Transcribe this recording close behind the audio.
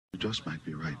Just might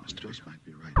be right, Mr. Just might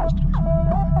be right, Mr. Just might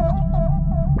be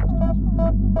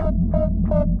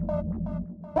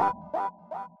right,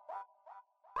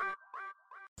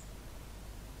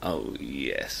 Oh,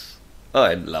 yes.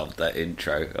 I love that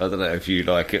intro. I don't know if you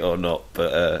like it or not,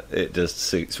 but it just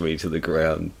suits me to the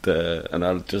ground. And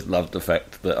I just love the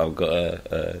fact that I've got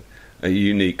a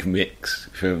unique mix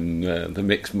from the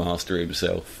mix master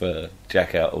himself,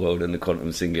 Jack Outerworld and the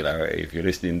Quantum Singularity. If you're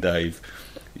listening, Dave,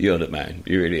 you're the man.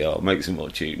 You really are. Make some more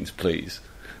tunes, please.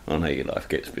 I know your life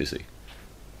gets busy.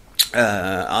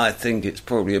 I think it's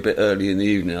probably a bit early in the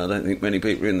evening. I don't think many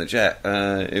people are in the chat.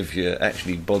 If you're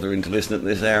actually bothering to listen at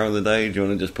this hour of the day, do you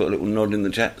want to just put a little nod in the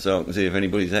chat so I can see if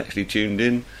anybody's actually tuned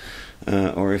in,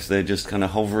 or if they're just kind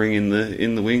of hovering in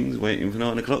the wings, waiting for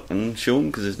 9 o'clock? And Sean,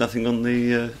 because there's nothing on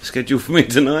the schedule for me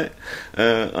tonight.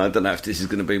 I don't know if this is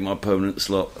going to be my permanent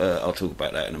slot. I'll talk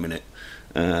about that in a minute.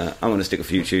 I'm going to stick a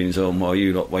few tunes on while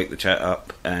you lot wake the chat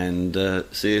up and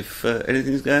see if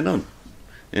anything's going on.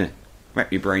 Yeah. Wrap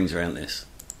your brains around this.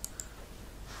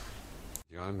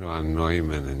 John von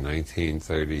Neumann in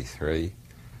 1933.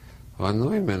 Von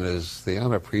Neumann is the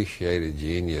unappreciated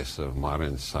genius of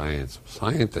modern science.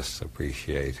 Scientists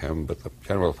appreciate him, but the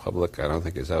general public, I don't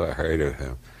think, has ever heard of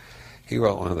him. He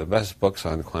wrote one of the best books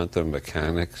on quantum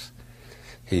mechanics.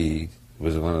 He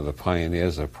was one of the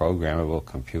pioneers of programmable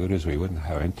computers. We wouldn't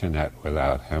have internet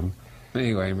without him.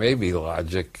 Anyway, maybe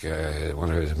logic,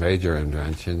 one of his major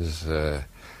inventions,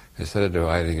 instead of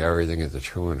dividing everything into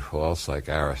true and false like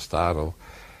Aristotle,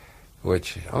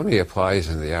 which only applies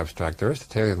in the abstract.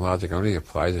 Aristotelian logic only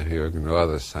applies if you ignore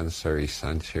the sensory,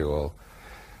 sensual,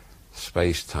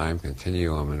 space-time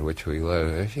continuum in which we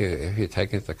live. If you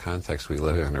take into context we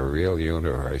live in a real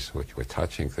universe, which we're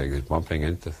touching things, bumping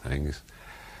into things,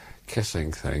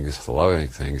 kissing things, loving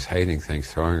things, hating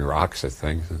things, throwing rocks at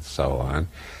things, and so on,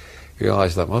 you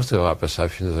realize that most of our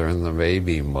perceptions are in the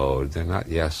maybe mode. They're not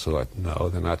yes or no.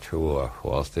 They're not true or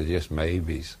false. They're just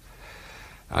maybes.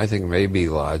 I think maybe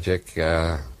logic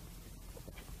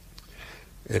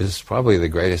is probably the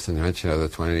greatest invention of the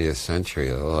 20th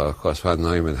century. Although, of course, von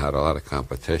Neumann had a lot of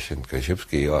competition.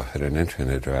 Koszybski offered an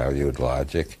infinite-valued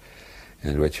logic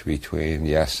in which between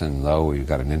yes and no we've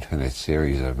got an infinite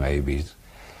series of maybes.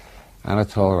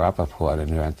 Anatole Rappaport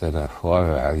invented a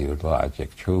four-valued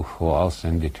logic: true, false,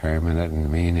 indeterminate,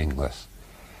 and meaningless.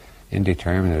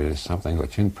 Indeterminate is something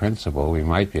which, in principle, we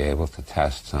might be able to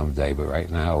test someday, but right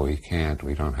now we can't.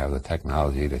 We don't have the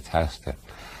technology to test it.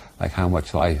 Like how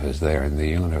much life is there in the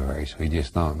universe? We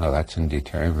just don't know. That's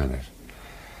indeterminate.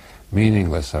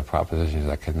 Meaningless are propositions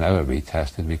that can never be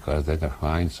tested because they're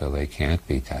defined so they can't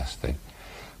be tested,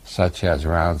 such as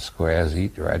round squares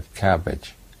eat red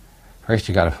cabbage. First,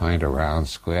 you got to find a round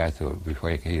square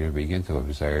before you can even begin to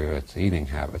observe its eating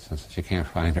habits. And since you can't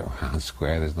find a round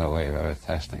square, there's no way of ever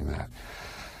testing that.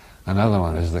 Another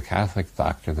one is the Catholic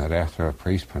doctrine that after a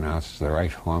priest pronounces the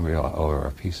right formula over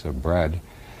a piece of bread,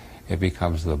 it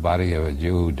becomes the body of a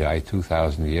Jew who died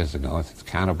 2,000 years ago. If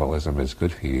cannibalism is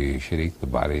good for you, you should eat the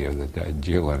body of the dead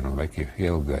Jew and it'll make you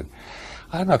feel good.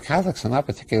 I don't know, Catholics are not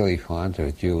particularly fond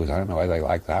of Jews. I don't know why they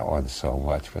like that one so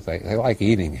much, but they like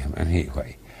eating him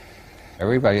anyway.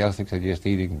 Everybody else thinks they're just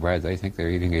eating bread. They think they're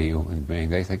eating a human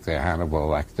being. They think they're Hannibal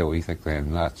Lecter. We think they're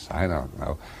nuts. I don't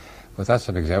know. But that's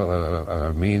an example of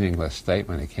a meaningless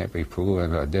statement. It can't be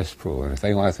proven or disproven. If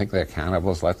they want to think they're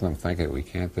cannibals, let them think it. We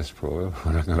can't disprove it.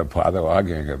 We're not going to bother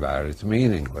arguing about it. It's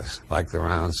meaningless, like the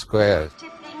round squares.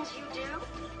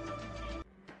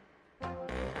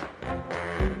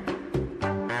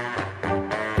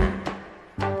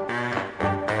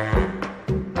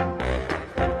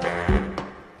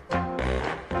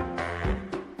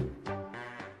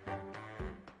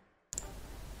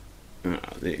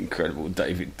 The incredible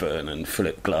David Byrne and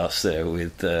Philip Glass there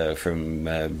with from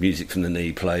Music from the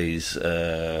Knee Plays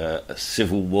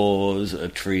Civil Wars, A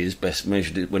Tree is Best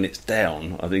Measured When It's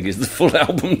Down, I think is the full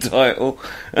album title.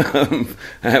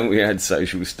 And we had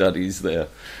Social Studies there.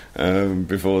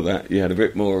 Before that you had a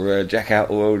bit more Jack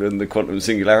Outerworld and the Quantum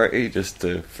Singularity, just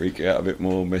to freak you out a bit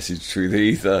more, Message Through the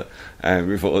Ether. And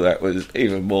before that was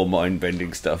even more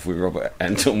mind-bending stuff with Robert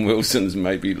Anton Wilson's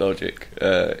Maybe Logic.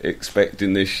 Expect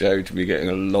in this show to be getting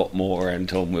a lot more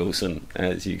Anton Wilson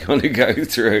as you kind of go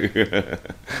through.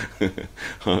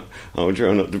 I'll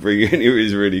try not to bring any of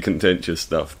his really contentious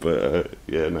stuff, but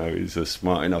he's a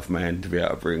smart enough man to be able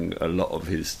to bring a lot of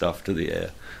his stuff to the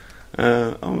air.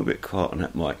 I'm a bit quiet on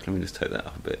that mic. Let me just take that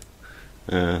up a bit.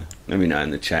 Let me know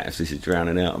in the chat if this is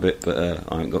drowning out a bit, but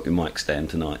I haven't got my mic stand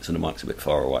tonight, so the mic's a bit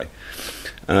far away.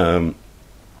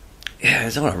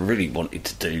 That's what I really wanted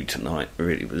to do tonight.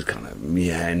 Really was kind of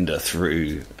meander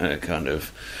through kind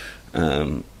of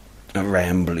a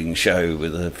rambling show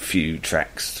with a few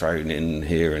tracks thrown in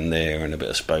here and there and a bit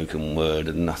of spoken word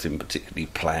and nothing particularly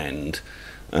planned.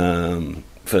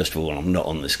 First of all, I'm not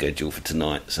on the schedule for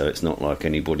tonight, so it's not like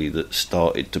anybody that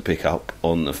started to pick up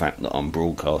on the fact that I'm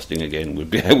broadcasting again would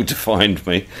be able to find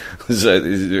me. So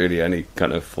this is really only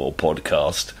kind of for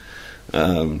podcast.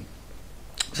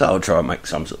 So I'll try and make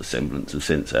some sort of semblance of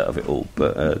sense out of it all,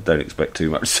 but don't expect too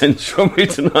much sense from me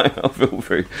tonight. I feel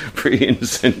pretty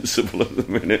insensible at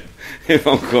the minute, if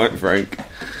I'm quite frank.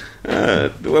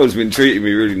 The world's been treating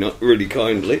me really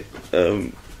kindly.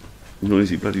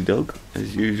 Noisy bloody dog,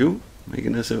 as usual,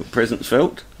 making herself presence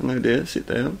felt. Hello dear, sit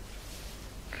down.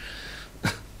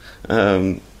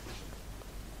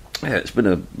 Yeah, it's been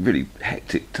a really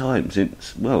hectic time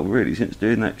since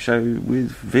doing that show with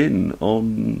Vin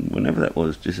on whenever that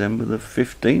was, December the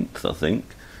 15th, I think.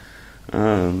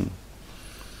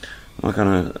 My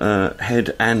kind of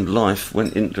head and life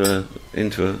went into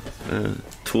a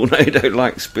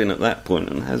tornado-like spin at that point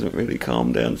and hasn't really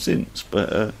calmed down since.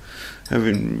 But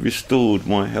having restored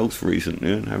my health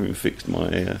recently and having fixed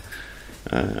my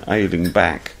ailing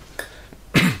back,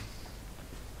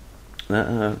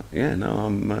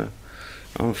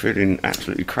 I'm feeling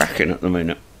absolutely cracking at the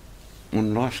minute,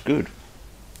 and life's good.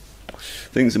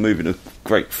 Things are moving a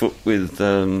great foot with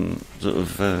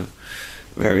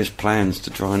various plans to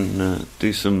try and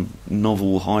do some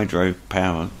novel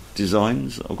hydropower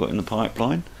designs I've got in the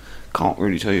pipeline. Can't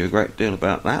really tell you a great deal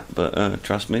about that, but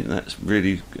trust me, that's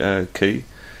really key.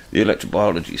 The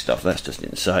electrobiology stuff, that's just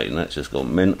insane. That's just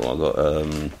gone mental.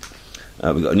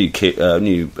 We've got a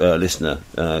new listener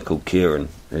called Kieran,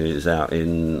 who's out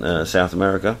in South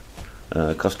America,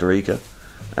 Costa Rica,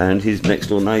 and his next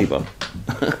door neighbour,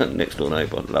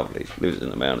 lovely, lives in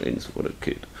the mountains. What a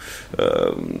kid!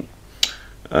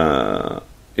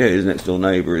 His next door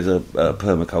neighbour is a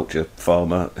permaculture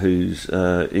farmer who's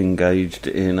engaged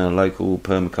in a local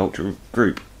permaculture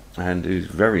group and who's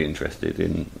very interested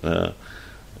in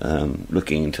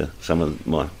looking into some of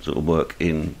my sort of work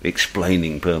in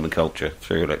explaining permaculture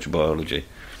through electrobiology.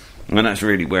 And that's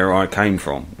really where I came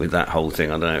from with that whole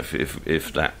thing. I don't know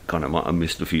if that kind of might have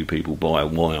missed a few people by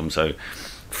why I'm so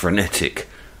frenetic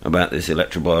about this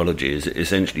electrobiology. Is that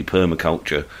essentially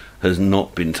permaculture has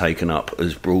not been taken up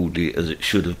as broadly as it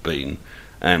should have been,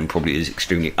 and probably is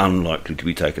extremely unlikely to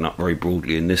be taken up very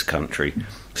broadly in this country,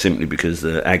 simply because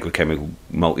the agrochemical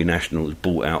multinationals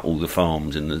bought out all the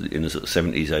farms in the sort of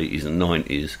 70s, 80s and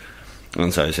 90s,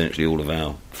 and so essentially all of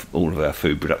our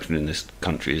food production in this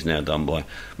country is now done by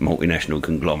multinational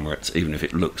conglomerates. Even if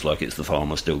it looks like it's the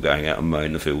farmer still going out and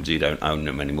mowing the fields, he don't own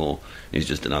them anymore. He's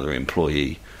just another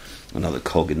employee, another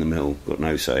cog in the mill, got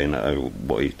no say in how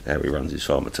he runs his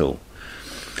farm at all.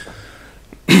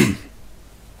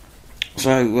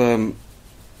 So,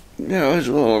 what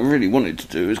I really wanted to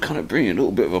do is kind of bring in a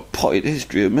little bit of a potted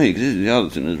history of me, because this is the other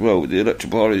thing as well with the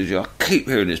electrobiology. I keep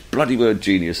hearing this bloody word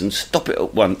genius, and stop it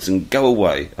at once and go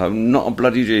away. I'm not a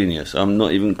bloody genius. I'm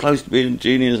not even close to being a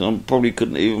genius. I probably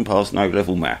couldn't even pass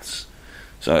no-level maths.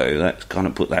 So that's kind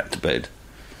of put that to bed.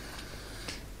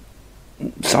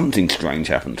 Something strange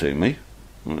happened to me.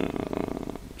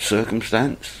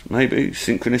 Circumstance, maybe,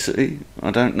 synchronicity,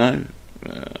 I don't know.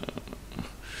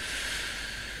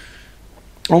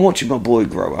 I'm watching my boy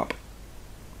grow up.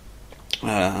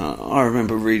 I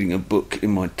remember reading a book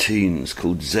in my teens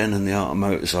called Zen and the Art of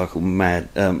Motorcycle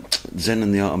Maintenance.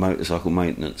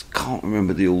 Can't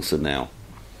remember the author now.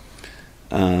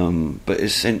 But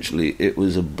essentially it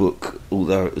was a book,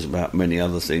 although it was about many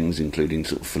other things, including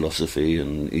sort of philosophy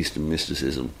and Eastern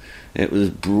mysticism. It was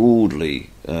broadly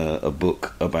a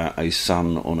book about a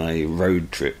son on a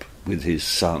road trip with his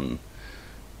son,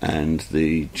 and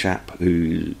the chap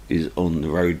who is on the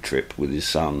road trip with his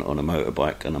son on a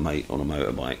motorbike and a mate on a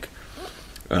motorbike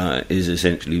is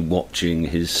essentially watching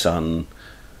his son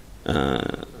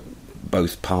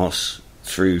both pass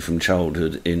through from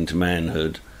childhood into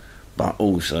manhood, but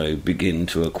also begin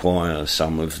to acquire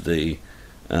some of the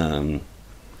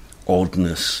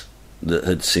oddness that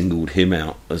had singled him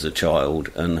out as a child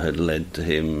and had led to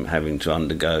him having to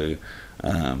undergo,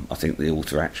 I think the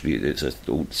author actually, it's a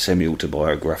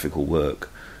semi-autobiographical work,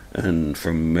 and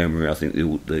from memory I think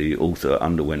the author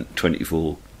underwent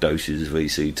 24 doses of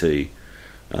ECT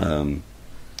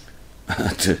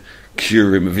to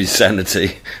cure him of his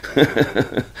sanity.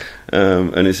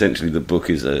 And essentially the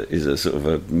book is a sort of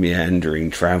a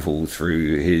meandering travel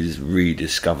through his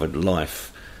rediscovered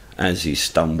life as he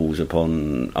stumbles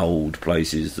upon old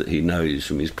places that he knows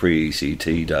from his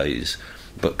pre-ECT days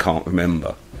but can't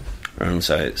remember. And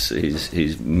so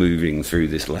he's moving through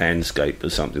this landscape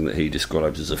as something that he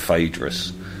describes as a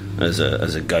phaedrus, as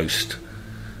a ghost.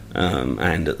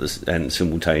 and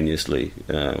simultaneously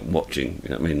watching.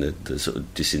 I mean, the sort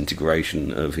of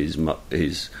disintegration of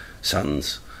his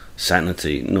son's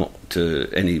sanity, not to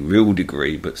any real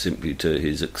degree, but simply to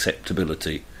his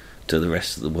acceptability to the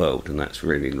rest of the world, and that's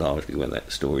really largely where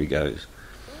that story goes.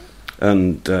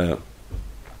 And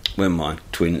when my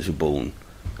twins were born,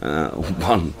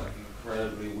 one.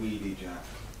 Incredibly weedy, Jack.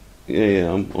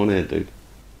 Yeah, I'm on air, dude.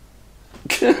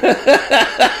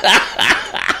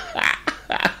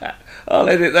 I'll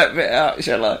edit that bit out,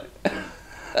 shall I?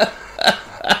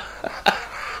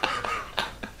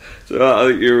 So I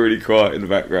think you're really quiet in the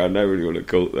background. Nobody would have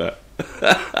caught that.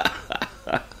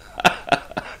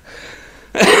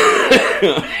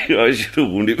 I should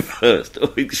have warned it first.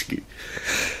 Oh, excuse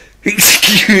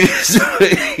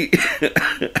me.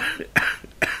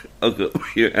 I've got to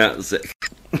mute out a second.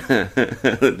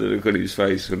 The look on his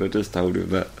face when I just told him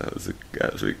that was an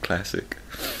absolute classic.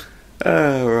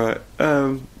 Right.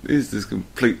 He's just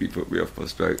completely put me off my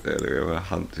stroke there. They have a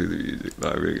hunt through the music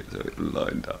library, get something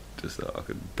lined up just so I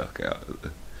can duck out at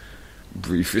the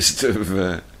briefest of.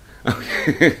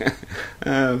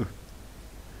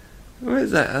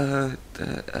 Where's that?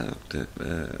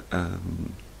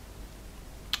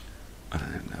 I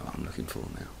don't know what I'm looking for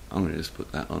now. I'm going to just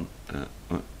put that on.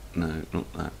 No,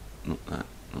 not that. Not that.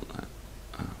 Not that.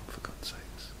 Oh, for God's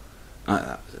sakes.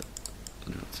 That was it.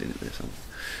 I've not seen it there somewhere.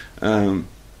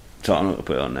 So I'm not going to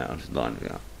put it on now. I'll just line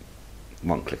it up.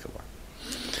 One click away.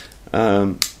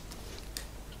 Oh,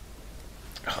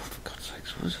 for God's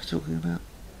sakes, what was I talking about?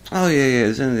 Oh, yeah,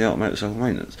 it's in the art of motorcycle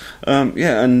maintenance. And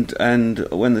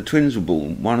when the twins were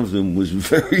born, one of them was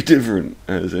very different,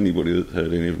 as anybody that's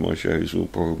heard any of my shows will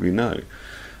probably know.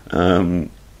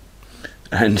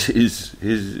 And his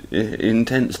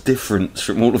intense difference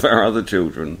from all of our other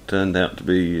children turned out to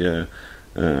be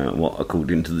what,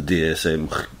 according to the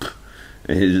DSM,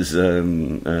 is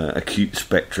acute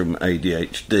spectrum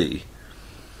ADHD.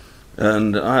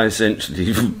 And I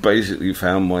essentially basically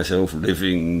found myself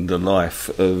living the life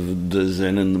of the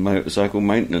Zen and the motorcycle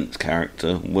maintenance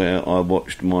character, where I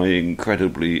watched my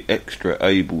incredibly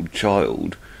extra-abled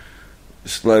child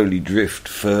slowly drift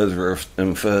further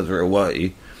and further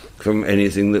away from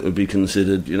anything that would be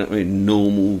considered,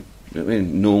 normal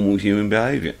human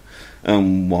behaviour.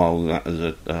 While that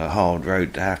was a hard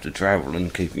road to have to travel,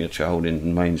 and keeping a child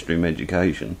in mainstream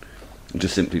education,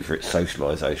 just simply for its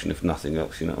socialisation, if nothing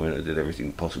else, I did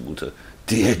everything possible to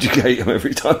de-educate them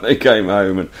every time they came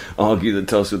home and argue the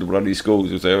toss with the bloody schools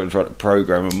if they ever tried to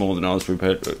program them more than I was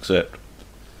prepared to accept.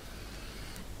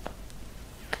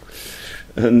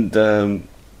 And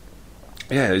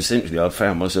essentially I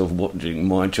found myself watching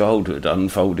my childhood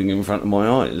unfolding in front of my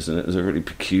eyes, and it was a really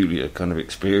peculiar kind of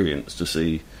experience to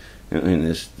see.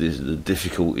 The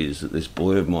difficulties that this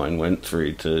boy of mine went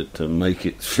through to make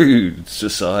it through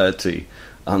society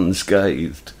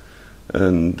unscathed,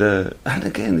 and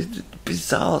again, the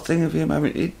bizarre thing of him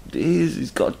having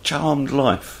he's got a charmed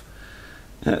life.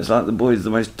 It's like the boy's the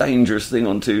most dangerous thing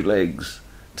on two legs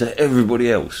to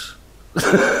everybody else.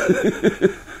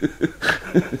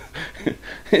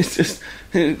 It's just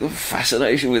a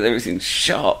fascination with everything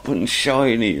sharp and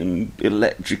shiny and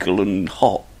electrical and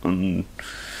hot and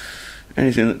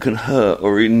anything that can hurt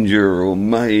or injure or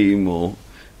maim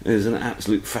is an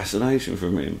absolute fascination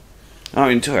from him. I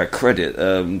mean, to our credit,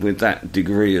 with that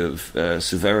degree of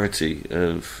severity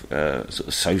of sort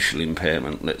of social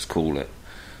impairment, let's call it,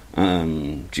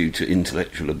 due to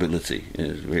intellectual ability,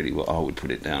 is really what I would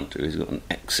put it down to. He's got an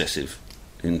excessive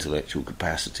intellectual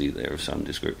capacity there of some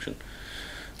description.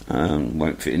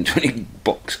 Won't fit into any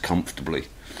box comfortably.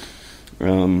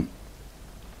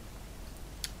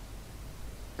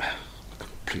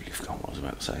 Completely forgot what I was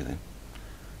about to say then.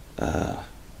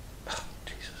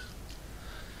 Jesus.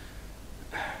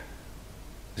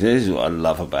 This is what I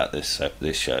love about this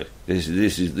show. This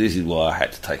is why I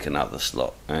had to take another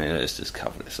slot. Let's just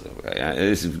cover this.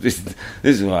 This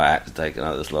is why I had to take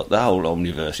another slot. The whole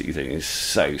omniversity thing is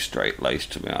so straight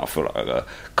laced to me. I feel like I've got a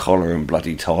collar and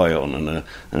bloody tie on and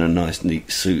a nice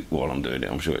neat suit while I'm doing it.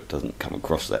 I'm sure it doesn't come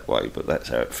across that way, but that's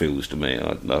how it feels to me.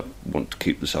 I want to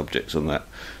keep the subjects on that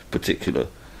particular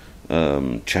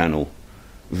channel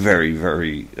very,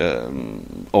 very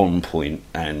on point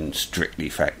and strictly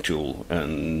factual,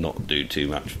 and not do too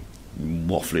much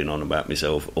waffling on about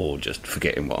myself or just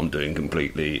forgetting what I'm doing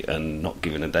completely and not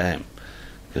giving a damn,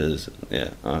 because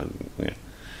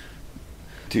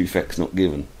two facts not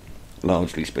given,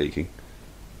 largely speaking.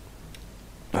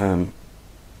 So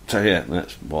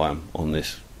that's why I'm on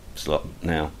this slot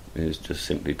now, is just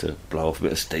simply to blow off a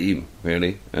bit of steam,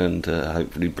 really, and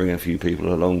hopefully bring a few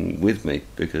people along with me,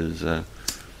 because it's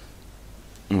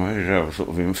a sort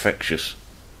of infectious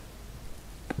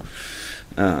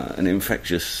an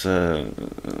infectious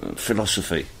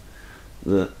philosophy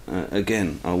that,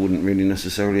 again, I wouldn't really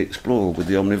necessarily explore with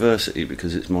the Omniversity,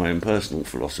 because it's my own personal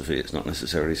philosophy. It's not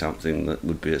necessarily something that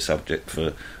would be a subject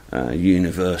for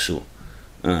universal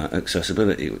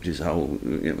accessibility, which is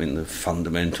the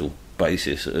fundamental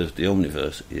basis of the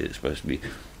Omniversity. It's supposed to be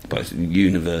both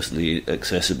universally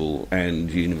accessible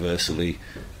and universally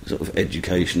sort of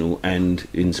educational and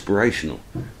inspirational.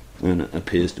 And it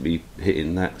appears to be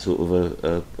hitting that sort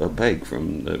of a peg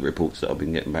from the reports that I've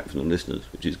been getting back from the listeners,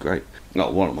 which is great. While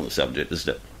I'm on the subject, just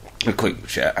a quick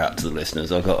shout out to the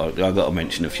listeners. I've got to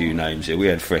mention a few names here. We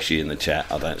had Freshie in the chat.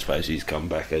 I don't suppose he's come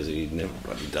back, as he never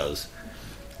bloody does.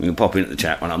 We can pop into the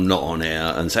chat when I'm not on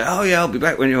air and say, "Oh yeah, I'll be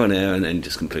back when you're on air," and then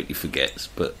just completely forgets.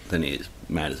 But then he is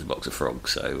mad as a box of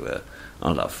frogs. So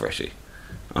I love Freshie.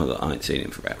 I ain't seen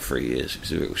him for about 3 years, which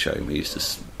is a real shame. We used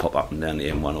to pop up and down the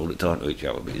M1 all the time to each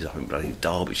other, but he's up in bloody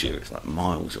Derbyshire. It's like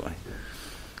miles away,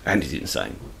 and he's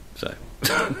insane. So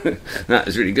that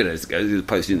was really good. As it goes, he was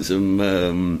posting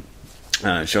some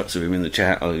shots of him in the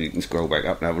chat. You can scroll back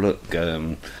up and have a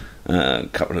look. A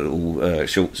couple of little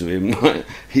shorts of him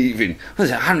heaving. What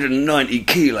was it, 190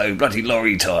 kilo bloody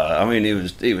lorry tyre? I mean, he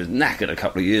was knackered a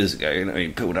couple of years ago. You know, he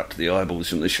pulled up to the eyeballs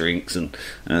from the shrinks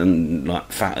and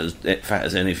like fat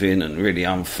as anything, and really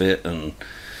unfit. And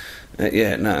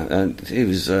he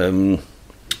was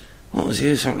what was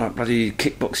he? Something like bloody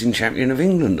kickboxing champion of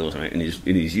England or something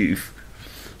in his youth.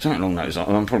 Something along those lines.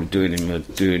 I'm probably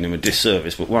doing him a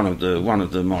disservice, but one of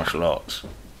the martial arts.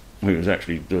 He was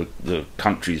actually the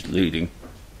country's leading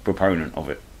proponent of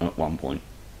it at one point.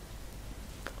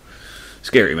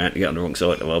 Scary man to get on the wrong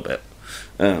side of, I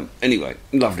bet. Anyway,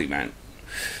 lovely man.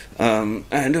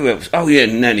 And who else? Oh yeah,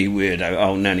 Nanny Weirdo.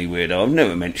 Oh, Nanny Weirdo. I've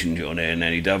never mentioned you on air,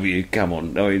 Nanny W. Come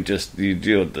on. I mean,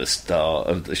 you're the star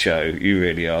of the show. You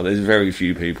really are. There's very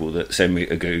few people that send me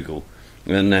to Google.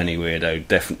 And Nanny Weirdo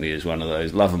definitely is one of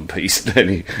those. Love and peace,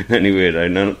 Nanny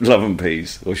Weirdo. Love and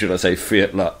peace. Or should I say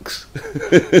Fiat Lux?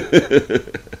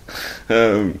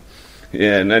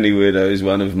 Nanny Weirdo is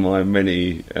one of my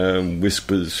many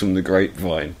whispers from the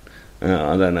grapevine.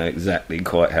 I don't know exactly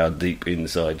quite how deep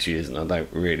inside she is, and I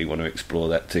don't really want to explore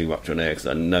that too much on air, because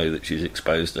I know that she's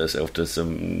exposed herself to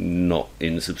some not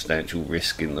insubstantial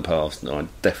risk in the past, and I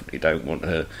definitely don't want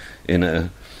her in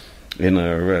her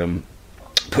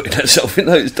putting herself in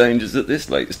those dangers at this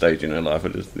late stage in her life.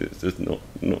 It's just not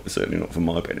certainly not for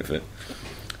my benefit.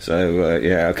 So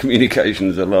our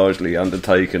communications are largely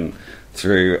undertaken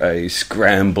through a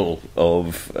scramble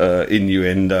of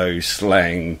innuendo,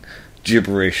 slang,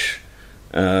 gibberish,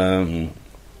 half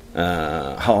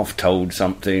told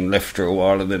something, left for a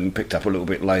while and then picked up a little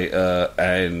bit later,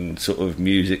 and sort of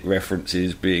music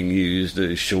references being used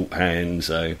as shorthand.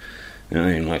 So,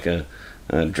 like a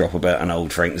drop about an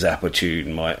old Frank Zappa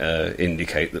tune might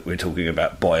indicate that we're talking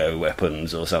about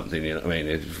bioweapons or something, you know what I mean,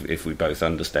 if we both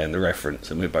understand the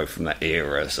reference, and we're both from that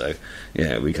era, so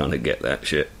yeah, we kind of get that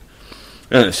shit.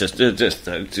 And it's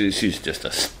she's just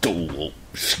a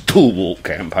stalwart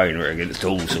campaigner against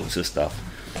all sorts of stuff,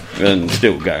 and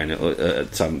still going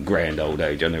at some grand old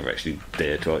age. I never actually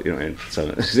dare try, you know what I mean?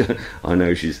 So I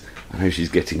know she's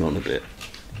getting on a bit.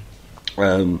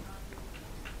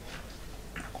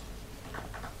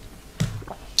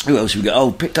 Who else have we got?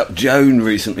 Oh, picked up Joan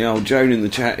recently. Oh, Joan in the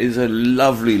chat is a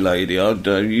lovely lady.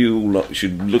 You lot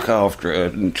should look after her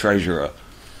and treasure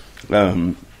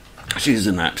her. She's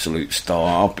an absolute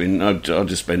star. I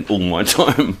just spend all my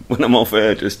time when I'm off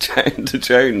air just chatting to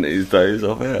Joan these days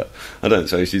off air. I don't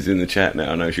say she's in the chat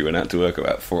now. I know she went out to work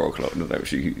about 4 o'clock. I don't know if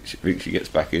she thinks she gets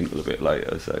back in a little bit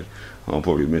later, so I'll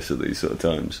probably miss her these sort of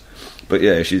times. But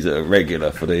yeah, she's a regular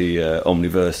for the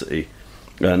Omniversity,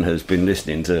 and has been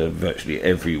listening to virtually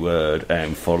every word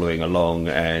and following along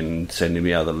and sending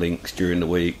me other links during the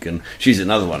week. And she's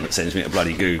another one that sends me to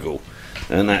bloody Google,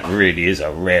 and that really is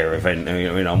a rare event. I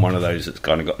mean, I'm one of those that's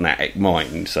kind of got an attic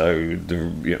mind, so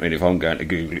if I'm going to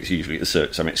Google, it's usually to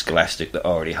search something scholastic that I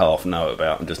already half know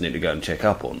about and just need to go and check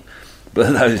up on.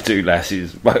 But those two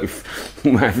lasses both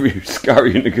have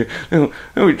scurrying to go,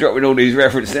 we're dropping all these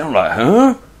references. I'm like,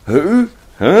 huh? Who?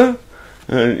 Huh?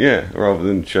 Rather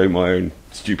than show my own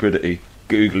stupidity,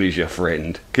 Google is your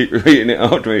friend. Keep repeating it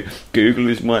after me. Google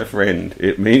is my friend.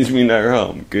 It means me no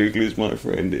harm. Google is my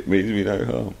friend. It means me no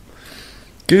harm.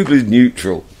 Google is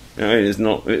neutral. It's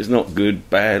not good,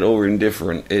 bad, or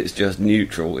indifferent. It's just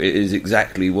neutral. It is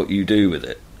exactly what you do with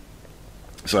it.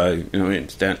 So,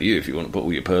 it's down to you if you want to put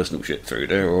all your personal shit through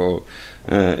there, or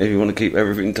if you want to keep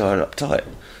everything tied up tight.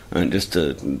 And just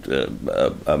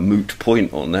a moot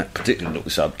point on that particular little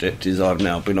subject is I've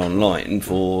now been online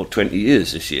for 20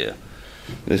 years this year.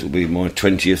 This will be my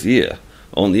 20th year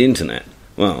on the internet.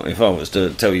 Well, if I was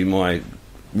to tell you my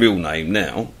real name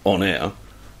now, on air,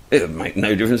 it would make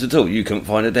no difference at all. You couldn't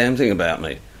find a damn thing about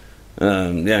me.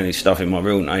 The only stuff in my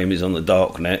real name is on the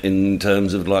dark net in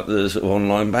terms of like the sort of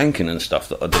online banking and stuff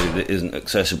that I do that isn't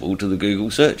accessible to the Google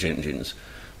search engines.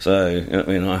 So, I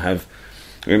mean, I have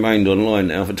remained online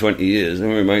now for 20 years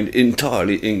and remained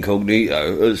entirely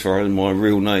incognito as far as my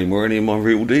real name or any of my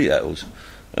real details.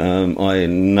 I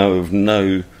know of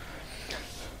no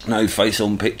face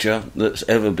on picture that's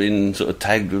ever been sort of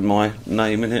tagged with my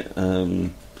name in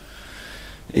it.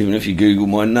 Even if you Google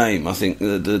my name, I think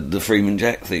the Freeman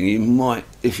Jack thing, you might,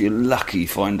 if you're lucky,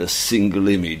 find a single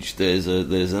image. There's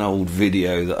an old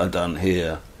video that I done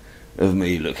here of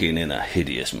me looking in a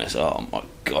hideous mess. Oh my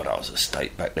God, I was a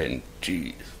state back then.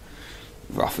 Jeez,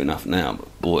 rough enough now,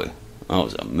 but boy, I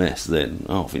was a mess then.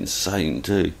 I was insane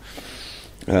too.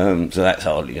 So that's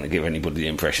hardly going to give anybody the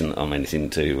impression that I'm anything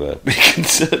to be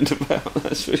concerned about,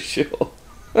 that's for sure.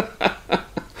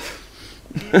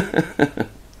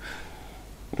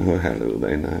 Oh, how little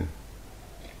they know.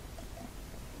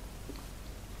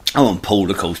 Oh, and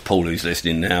Paul, of course, Paul who's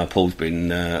listening now. Paul's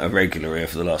been a regular here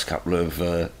for the last couple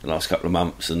of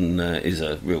months, and is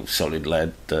a real solid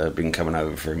lad. Been coming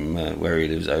over from where he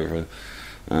lives over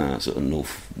sort of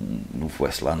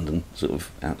northwest London, sort of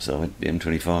outside the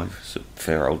M25. Sort of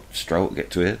fair old stroll to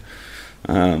get to here.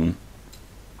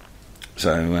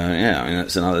 So yeah, I mean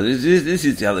that's another. This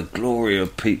is the other glory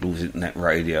of people's internet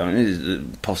radio. I mean, this is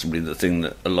possibly the thing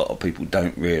that a lot of people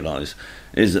don't realise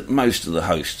is that most of the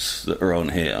hosts that are on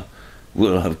here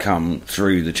will have come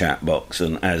through the chat box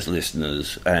and as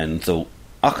listeners and thought,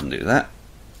 I can do that.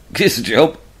 It's a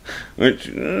job, which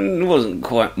wasn't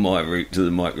quite my route to the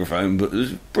microphone, but it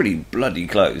was pretty bloody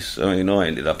close. I mean, I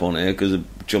ended up on here because of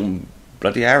John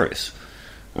bloody Harris.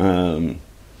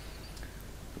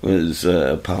 Was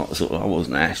part of sort of, I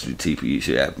wasn't actually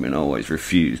TPUC admin, I always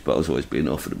refused, but I was always being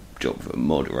offered a job for a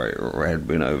moderator, or I had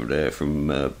been over there from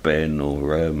Ben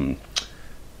or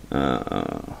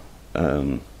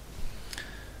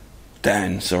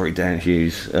Dan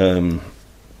Hughes.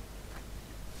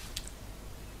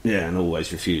 Yeah, and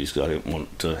always refused because I didn't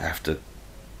want to have to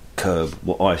curb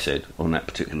what I said on that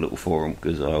particular little forum,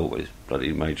 because I always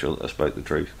bloody made sure that I spoke the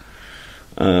truth.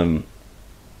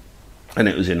 And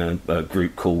it was in a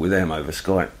group call with them over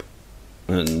Skype,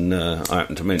 and I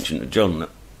happened to mention to John that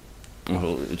I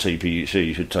thought the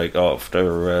TPUC should take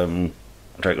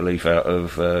take a leaf out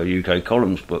of UK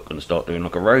Columns book and start doing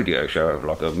like a radio show of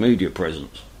like a media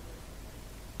presence.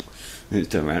 He's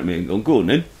turned around at me and gone, "Go on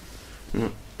then."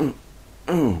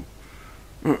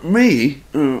 Me?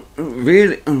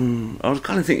 Really? I was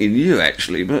kind of thinking you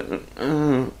actually, but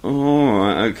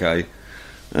alright, okay.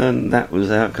 And that was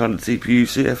how kind of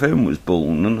TPUC FM was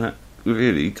born, and that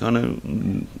really kind of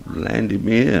landed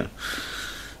me here.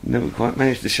 Never quite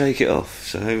managed to shake it off,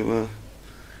 so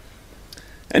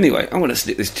anyway, I'm going to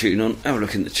stick this tune on, have a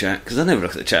look in the chat, because I never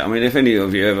look at the chat. I mean, if any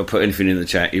of you ever put anything in the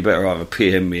chat, you better either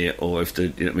PM me it, or if the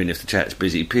chat's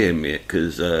busy, PM me it,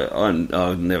 because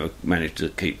I've never managed to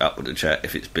keep up with the chat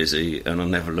if it's busy, and I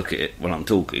never look at it when I'm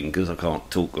talking, because I can't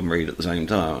talk and read at the same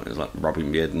time. It's like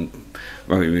rubbing my head and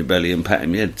rubbing my belly and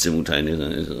patting my head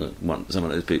simultaneously. Some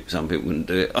of those people, some people wouldn't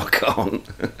do it. I can't.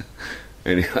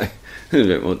 Anyway, a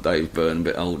bit more Dave Byrne, a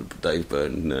bit older Dave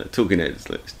Byrne, talking heads.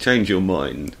 Let's change your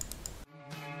mind.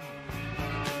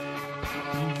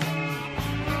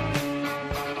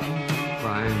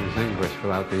 Rhyme is English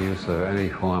without the use of any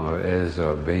form of is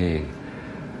or being.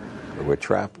 We're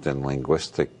trapped in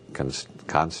linguistic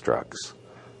constructs.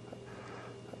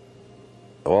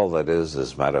 All that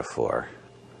is metaphor.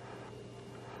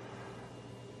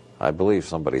 I believe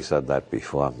somebody said that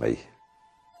before me.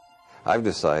 I've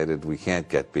decided we can't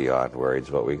get beyond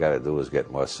words. What we got to do is get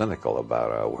more cynical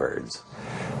about our words.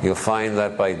 You'll find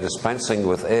that by dispensing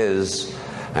with is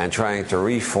and trying to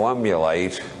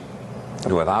reformulate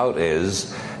without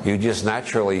is, you just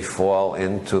naturally fall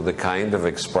into the kind of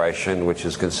expression which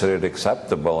is considered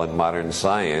acceptable in modern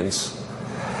science.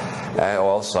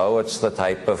 Also, it's the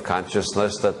type of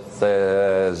consciousness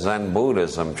that Zen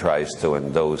Buddhism tries to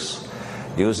induce.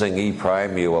 Using E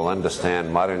prime, you will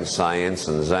understand modern science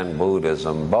and Zen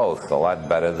Buddhism both a lot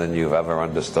better than you've ever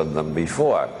understood them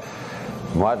before.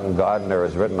 Martin Gardner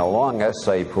has written a long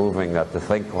essay proving that to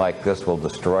think like this will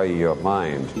destroy your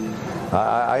mind.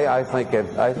 I think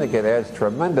it adds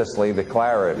tremendously to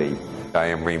clarity. I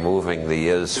am removing the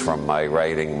is from my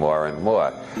writing more and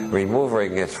more.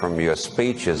 Removing it from your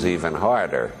speech is even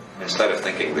harder. Instead of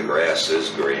thinking the grass is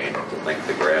green, to think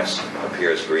the grass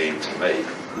appears green to me.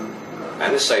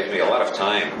 And this saves me a lot of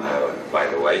time, by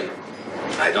the way.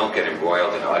 I don't get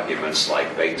embroiled in arguments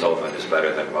like Beethoven is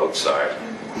better than Mozart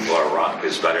or rock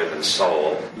is better than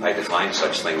soul. I define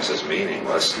such things as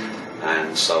meaningless.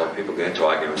 And so people get into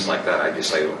arguments like that. I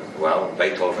just say, well,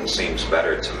 Beethoven seems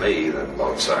better to me than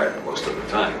Mozart most of the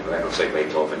time. But I don't say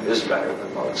Beethoven is better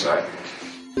than Mozart.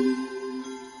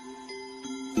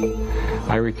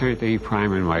 I return to E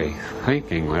prime in my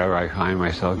thinking whenever I find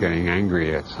myself getting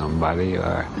angry at somebody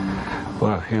or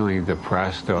feeling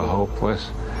depressed or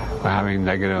hopeless or having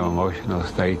negative emotional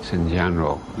states in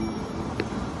general.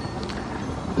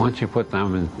 Once you put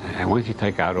them in, and once you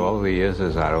take out all the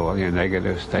is's out of all your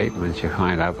negative statements, you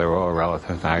find out they're all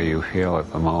relative to how you feel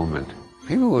at the moment.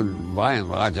 People would, by and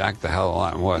large, act the hell a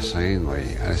lot more sanely,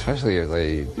 and especially if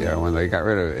they, when they got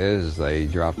rid of is, they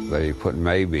put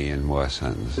maybe in more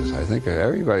sentences. I think if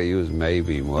everybody used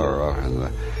maybe more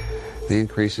often, the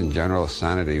increase in general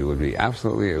sanity would be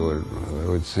absolutely, it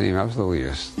would seem absolutely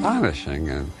astonishing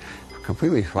and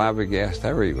completely flabbergasted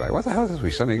everybody. What the hell is this?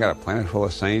 We suddenly got a planet full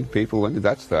of sane people? When did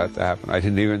that start to happen? I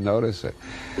didn't even notice it.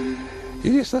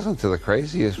 You just listen to the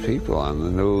craziest people on the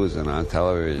news and on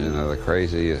television, or the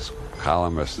craziest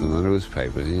columnists in the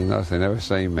newspapers. You notice they never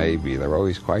say maybe. They're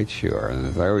always quite sure.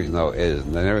 And they always know is.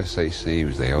 And they never say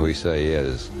seems. They always say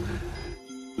is.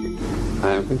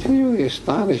 I'm continually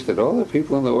astonished at all the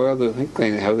people in the world who think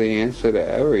they have the answer to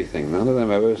everything. None of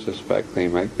them ever suspect they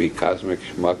might be cosmic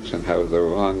schmucks and have the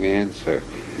wrong answer.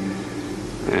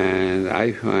 And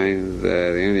I find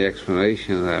that the only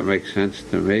explanation that makes sense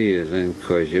to me is in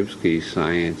Korzybski's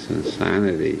Science and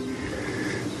Sanity.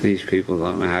 These people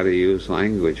don't know how to use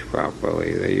language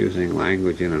properly. They're using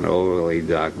language in an overly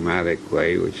dogmatic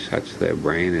way, which sets their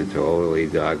brain into overly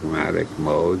dogmatic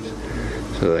modes.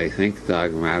 So they think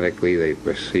dogmatically, they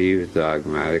perceive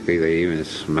dogmatically, they even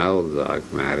smell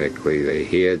dogmatically, they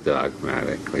hear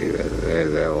dogmatically.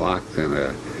 They're locked in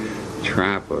a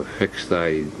trap of fixed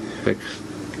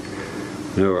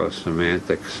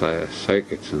neurosemantic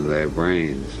circuits in their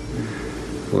brains.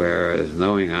 Whereas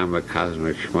knowing I'm a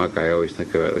cosmic schmuck, I always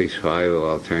think of at least 5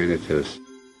 alternatives.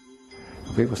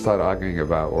 When people start arguing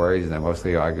about words, they're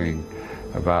mostly arguing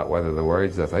about whether the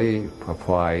words that they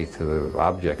apply to the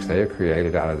objects they have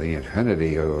created out of the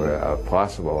infinity or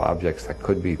possible objects that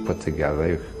could be put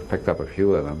together. They've picked up a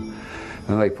few of them,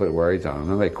 then they put words on them,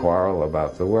 then they quarrel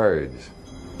about the words.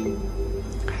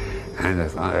 And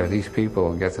if these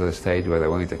people get to the stage where they're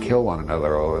willing to kill one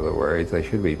another over the words, they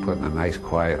should be put in a nice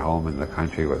quiet home in the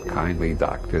country with kindly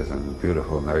doctors and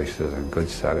beautiful nurses and good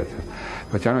sedatives.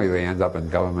 But generally they end up in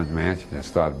government mansions and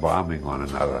start bombing one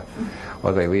another.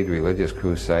 Or they lead religious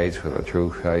crusades for the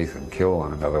true faith and kill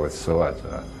one another with swords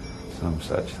or some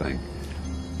such thing.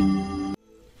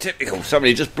 Typical.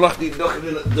 Somebody just bluntly knocking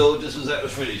in at the door just as that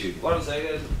was finishing. 1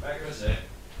 second, back in a sec.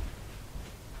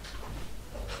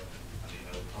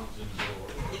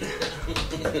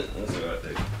 That's alright,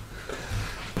 dude.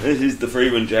 This is the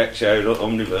Freeman Jack show, not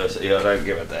Omniversity. I don't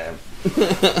give a damn.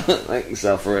 They can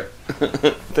suffer it.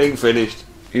 Thing finished.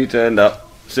 You turned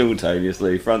up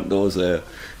simultaneously. Front door's there.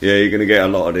 Yeah, you're going to get a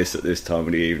lot of this at this time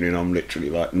of the evening. I'm literally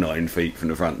like 9 feet from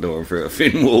the front door and through a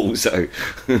thin wall, so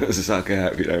suck it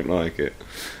out if you don't like it.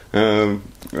 I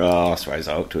suppose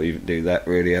I ought to even do that,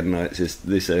 really, hadn't I? It's just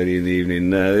this early in the evening.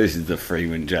 This is the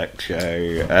Freeman Jack show,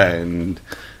 and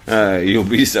you'll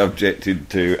be subjected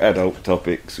to adult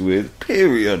topics with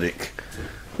periodic.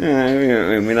 We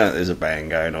know there's a bang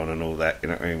going on and all that. You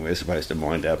know what I mean? We're supposed to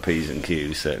mind our P's and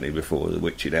Q's certainly before the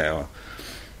witching hour.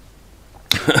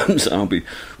 So I'll be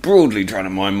broadly trying to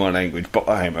mind my language, but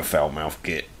I am a foul-mouthed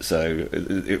git, so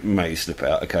it may slip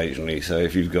out occasionally. So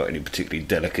if you've got any particularly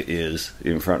delicate ears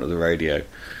in front of the radio,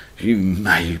 you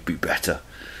may be better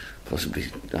possibly,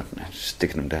 I don't know,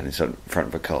 sticking them down in front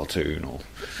of a cartoon or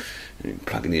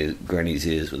plugging granny's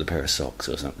ears with a pair of socks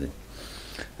or something.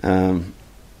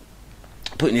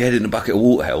 Putting your head in a bucket of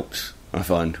water helps, I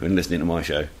find, when listening to my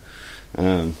show.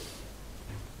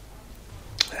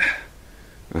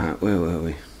 Right, where were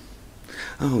we?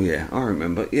 Oh yeah, I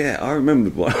remember. Yeah, I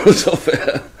remembered what I was off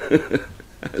air.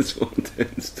 As one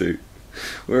tends to.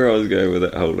 Where I was going with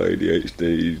that whole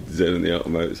ADHD, Zen and the Art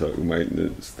of Motorcycle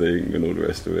Maintenance thing and all the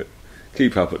rest of it.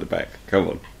 Keep up at the back. Come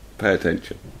on. Pay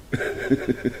attention. This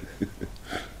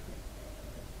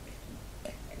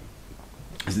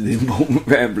is the important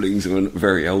ramblings of a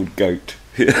very old goat.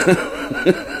 It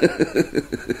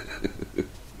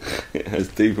has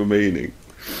deeper meaning.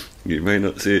 You may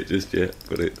not see it just yet,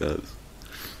 but it does.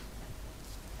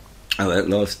 Oh, that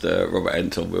last Robert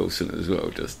Anton Wilson as well,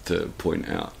 just to point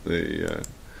out the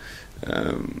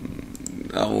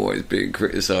I'm always being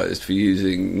criticised for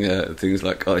using things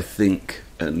like I think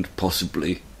and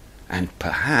possibly and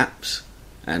perhaps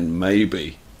and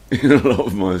maybe in a lot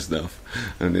of my stuff,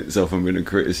 and it's often been a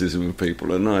criticism of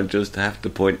people, and I just have to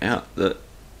point out that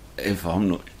if I'm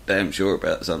not damn sure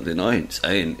about something, I ain't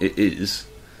saying it is,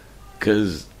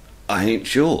 because I ain't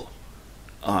sure.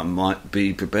 I might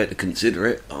be prepared to consider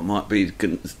it. I might be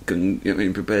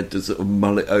prepared to sort of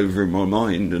mull it over in my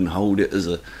mind and hold it as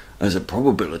a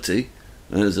probability,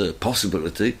 as a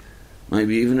possibility,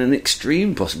 maybe even an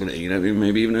extreme possibility.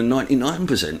 Maybe even a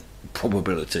 99%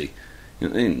 probability.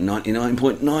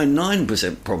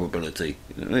 99.99% probability.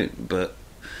 But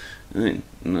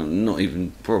not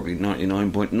even probably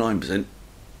 99.9%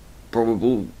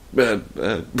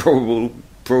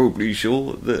 probably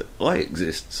sure that I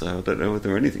exist, so I don't know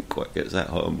whether anything quite gets that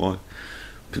high on my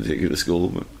particular score,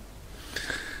 but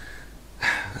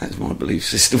that's my belief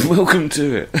system. Welcome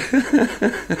to it.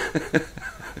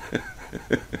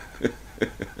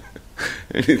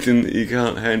 Anything that you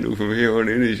can't handle from here on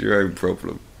in is your own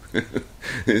problem.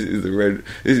 This is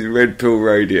Red Pill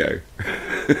Radio.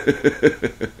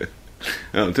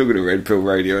 I'm talking to Red Pill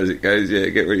Radio as it goes. Yeah,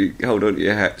 get ready, hold on to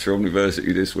your hats for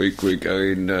Omniversity this week. We're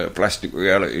going plastic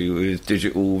reality with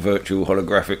digital, virtual,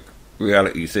 holographic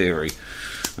reality theory.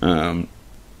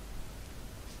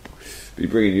 Be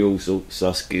bringing you all sorts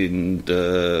of skinned. I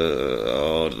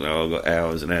don't know. I've got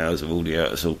hours and hours of audio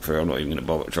to sort through. I'm not even going to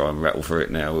bother to try and rattle through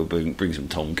it now. We'll bring some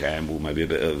Tom Campbell, maybe a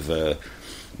bit of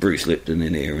Bruce Lipton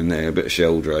in here and there, a bit of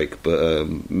Sheldrake, but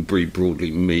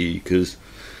broadly me, because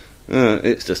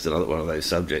it's just another one of those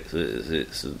subjects.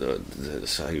 It's so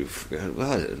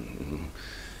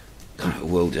kind of a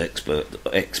world expert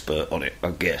on it, I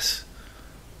guess.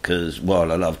 Because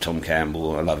while I love Tom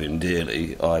Campbell, I love him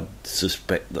dearly, I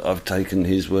suspect that I've taken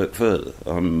his work further.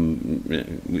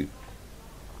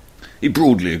 He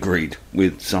broadly agreed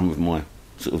with some of my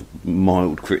sort of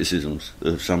mild criticisms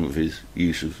of some of his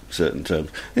use of certain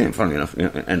terms. Yeah, funnily enough,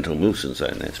 Anton Wilson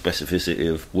saying that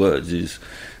specificity of words is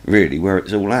really where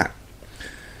it's all at.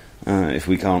 If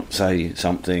we can't say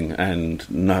something and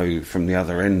know from the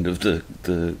other end of the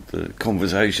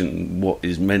conversation what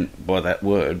is meant by that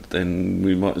word, then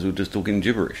we might as well just talk in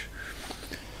gibberish.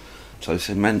 So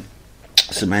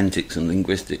semantics and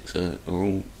linguistics are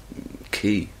all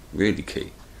key, really key.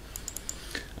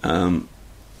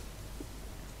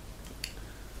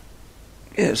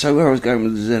 Yeah, so where I was going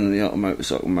with the Zen and the art of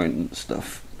motorcycle maintenance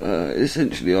stuff,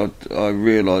 essentially I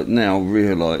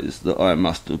realise that I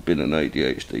must have been an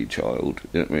ADHD child.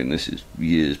 This is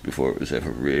years before it was ever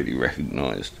really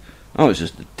recognised. I was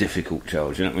just a difficult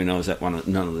child, I was that one that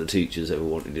none of the teachers ever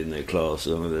wanted in their class,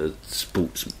 none of the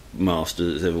sports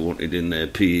masters ever wanted in their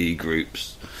PE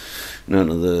groups, none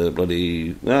of the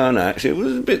bloody... No, actually, it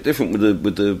was a bit different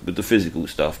with the physical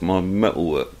stuff. My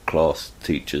metalwork class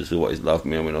teachers always loved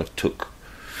me. I took...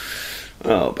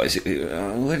 basically,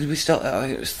 where did we start? I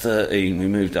think it was 13. We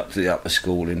moved up to the upper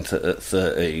school at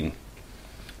 13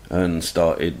 and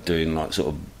started doing sort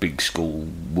of big school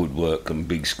woodwork and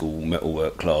big school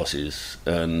metalwork classes.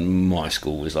 And my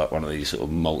school was one of these sort of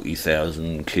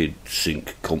multi-thousand kid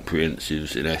sync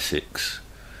comprehensives in Essex.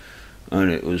 And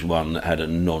it was one that had a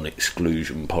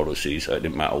non-exclusion policy, so it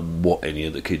didn't matter what any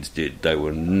of the kids did. They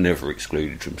were never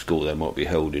excluded from school. They might be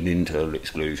held in internal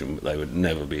exclusion, but they would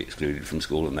never be excluded from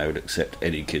school, and they would accept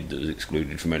any kid that was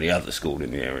excluded from any other school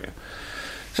in the area.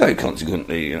 So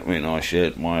consequently, I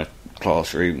shared my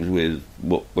classrooms with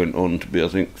what went on to be, I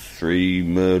think, 3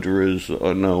 murderers that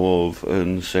I know of,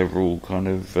 and several kind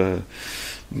of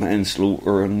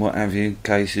manslaughter and what have you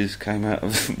cases came out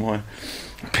of my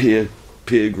peer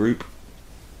group.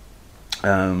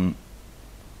 So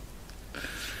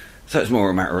it's more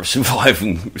a matter of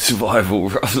survival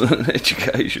rather than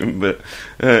education, but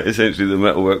essentially the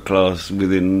metalwork class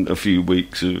within a few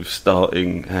weeks of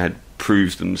starting had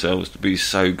proved themselves to be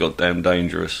so goddamn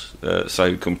dangerous,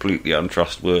 so completely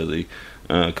untrustworthy,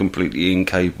 completely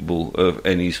incapable of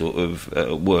any sort of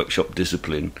workshop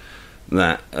discipline,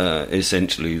 that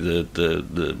essentially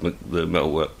the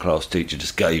metalwork class teacher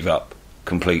just gave up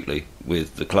completely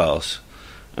with the class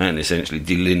and essentially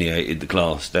delineated the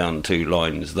class down 2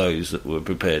 lines: those that were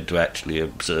prepared to actually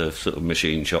observe sort of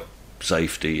machine shop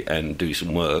safety and do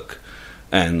some work,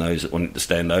 and those that wanted to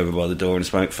stand over by the door and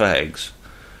smoke fags.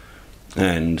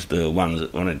 And the ones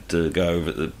that wanted to go over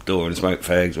at the door and smoke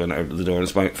fags went over to the door and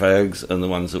smoked fags, and the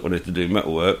ones that wanted to do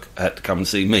metalwork had to come and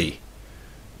see me.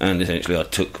 And essentially I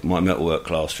took my metalwork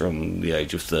class from the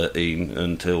age of 13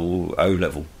 until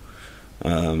O-level.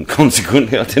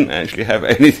 Consequently, I didn't actually have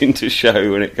anything to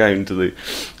show when it came to it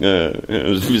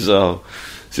was a bizarre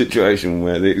situation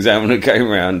where the examiner came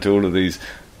round to all of these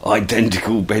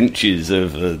identical benches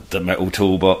of the metal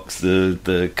toolbox,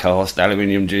 the cast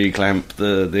aluminium G-clamp,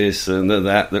 the this and the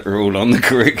that are all on the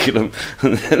curriculum.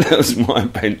 And then there was my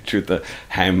bench with the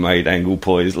handmade angle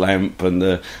poise lamp and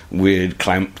the weird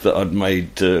clamp that I'd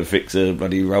made to fix a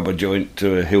bloody rubber joint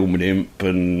to a Hillman imp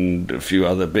and a few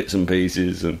other bits and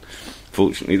pieces. And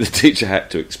fortunately the teacher had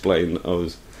to explain that I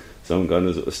was some kind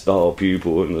of, sort of star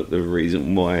pupil, and that the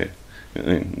reason why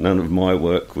none of my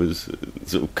work was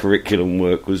sort of curriculum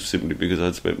work was simply because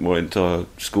I'd spent my entire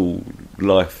school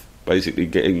life basically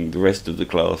getting the rest of the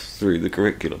class through the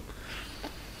curriculum.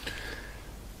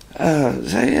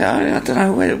 So yeah, I don't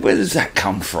know, where does that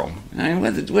come from? I mean,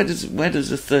 where does a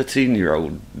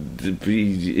 13-year-old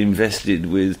be invested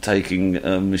with taking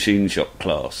a machine shop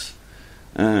class?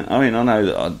 I mean, I know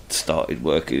that I started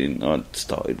work, I think I must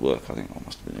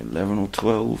have been 11 or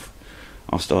 12.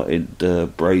 I started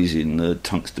brazing the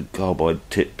tungsten carbide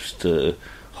tips to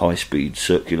high-speed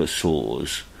circular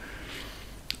saws,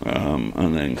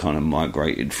 and then kind of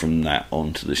migrated from that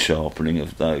onto the sharpening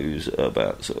of those at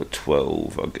about sort of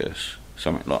 12, I guess,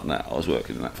 something like that. I was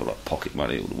working in that for like pocket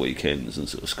money all the weekends and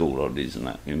sort of school holidays and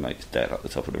that. My mate's dad at the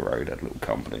top of the road had a little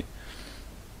company.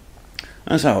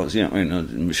 And so I was,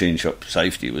 machine shop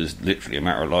safety was literally a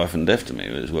matter of life and death to me.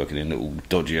 I was working in little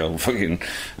dodgy old fucking,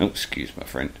 excuse my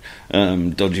French,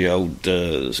 dodgy old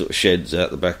sort of sheds out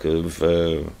the back of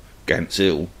Gants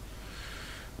Hill.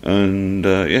 And,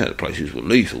 the places were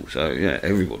lethal. So, yeah,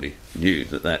 everybody knew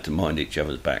that they had to mind each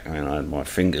other's back. I mean, I had my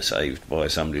finger saved by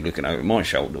somebody looking over my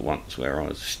shoulder once, where I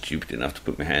was stupid enough to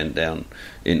put my hand down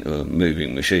into a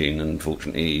moving machine, and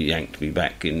fortunately he yanked me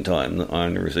back in time that I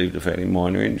only received a fairly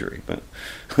minor injury. But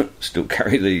still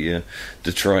carry the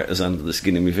detritus under the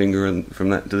skin of my finger, and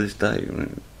from that to this day,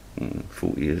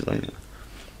 40 years later.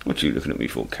 What are you looking at me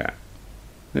for, cat?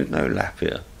 There's no lap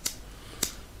here.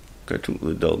 Go talk to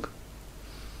the dog.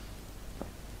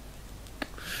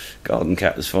 Garden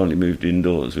cat has finally moved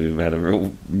indoors. We've had a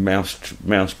real mouse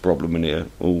problem in here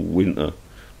all winter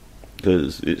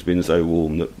because it's been so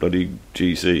warm that bloody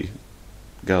GC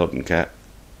garden cat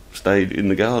stayed in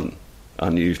the garden.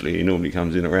 Unusually, he normally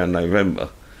comes in around November,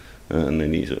 and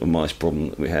any sort of mice problem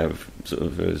that we have sort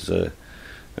of as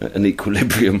an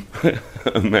equilibrium,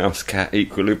 a mouse cat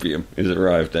equilibrium is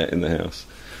arrived at in the house.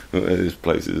 There's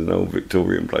places, an old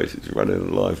Victorian places running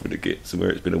alive with the gits, and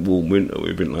where it's been a warm winter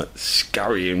we've been like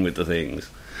scurrying with the things,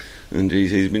 and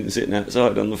GC's been sitting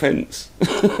outside on the fence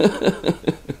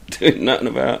doing nothing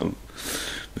about them.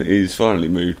 But he's finally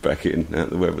moved back in now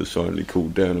the weather's finally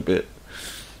cooled down a bit,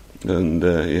 and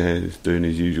he's doing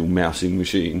his usual mousing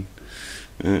machine.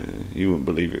 You wouldn't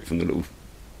believe it from the little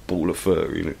ball of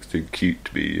fur. He looks too cute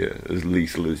to be as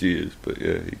lethal as he is, but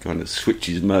he kind of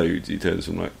switches modes. He turns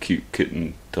from like cute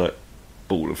kitten type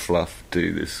ball of fluff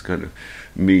to this kind of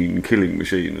mean killing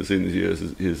machine as soon as he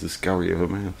hears the scurry of a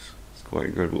mouse. It's quite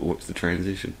incredible to watch the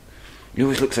transition. He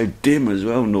always looks so dim as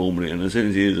well normally, and as soon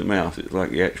as he hears a mouse it's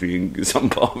like he actually, some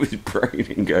part of his brain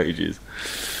engages.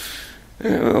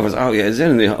 There's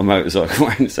anything on a motorcycle.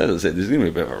 Instead, I said, there's going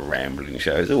to be a bit of a rambling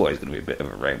show. There's always going to be a bit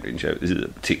of a rambling show. This is a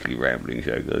particularly rambling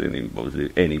show because I didn't even bother to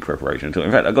do any preparation at all.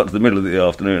 In fact, I got to the middle of the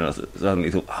afternoon and I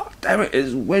suddenly thought, oh, damn it,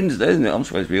 it's Wednesday, isn't it? I'm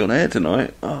supposed to be on air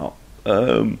tonight.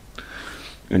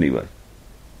 Anyway,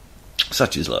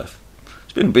 such is life.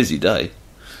 It's been a busy day.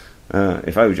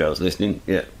 If Ojo's listening,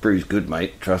 brew's good,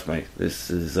 mate. Trust me. This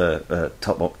is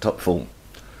top form.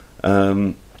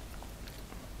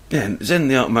 Zen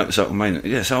the Art Motorcycle Mania.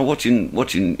 Yeah, so I'm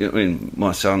watching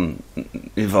my son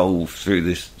evolve through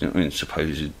this,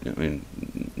 supposed,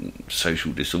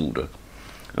 social disorder.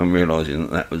 I'm realising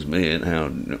that was me, and how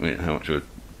much of a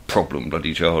problem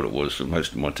bloody child it was for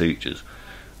most of my teachers.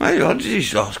 I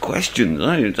just asked questions.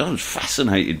 I was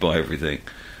fascinated by everything.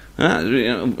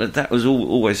 That was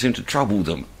always seemed to trouble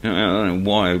them. I don't know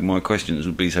why my questions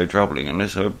would be so troubling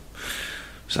unless I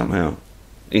somehow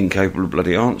incapable of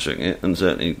bloody answering it. And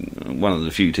certainly one of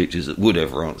the few teachers that would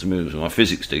ever answer me was my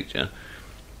physics teacher.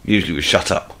 Usually was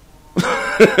shut up.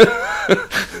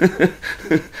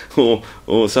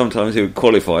 or sometimes he would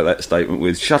qualify that statement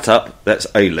with shut up, that's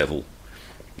A level,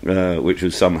 which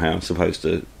was somehow supposed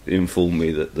to inform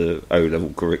me that the O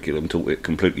level curriculum taught it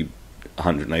completely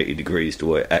 180 degrees to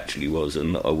what it actually was,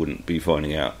 and that I wouldn't be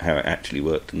finding out how it actually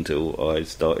worked until I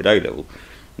started A level,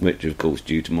 which of course,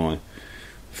 due to my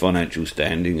financial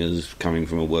standing as coming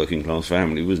from a working class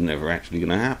family, was never actually going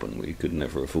to happen. We could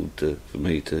never afford for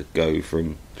me to go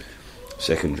from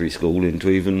secondary school into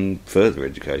even further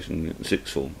education,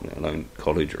 sixth form, let alone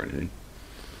college or anything.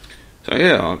 So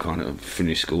I kind of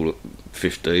finished school at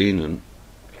 15, and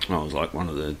I was like one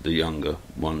of the younger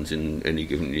ones in any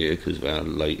given year because of how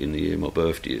late in the year my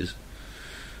birthday is.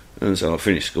 And so I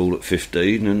finished school at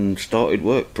 15 and started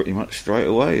work pretty much straight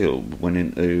away. I went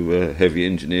into heavy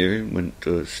engineering, went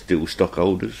to steel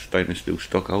stockholders, stainless steel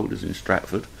stockholders in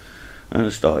Stratford, and I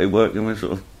started working with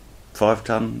sort of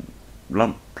 5-ton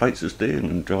lump plates of steel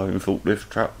and driving forklift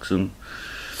trucks and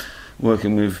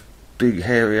working with big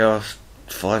hairy ass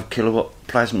 5 kilowatt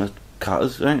plasma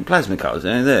cutters. Plasma cutters,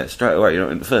 they're there straight away. You know,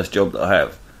 in the first job that I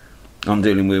have, I'm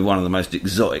dealing with one of the most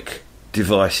exotic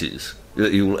devices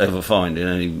that you will ever find in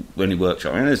any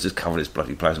workshop. I mean, there's just cover this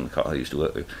bloody plasma cutter I used to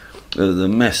work with. The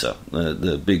Messer,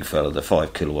 the big fella, the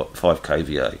 5 kilowatt, 5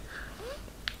 kVA,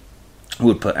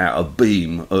 would put out a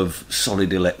beam of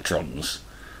solid electrons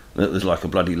that was like a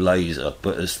bloody laser,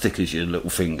 but as thick as your little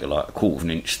finger, like a quarter of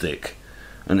an inch thick.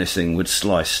 And this thing would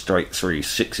slice straight through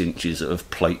 6 inches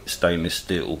of plate stainless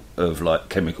steel of like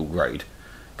chemical grade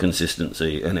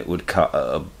consistency, and it would cut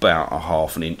at about a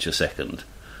half an inch a second.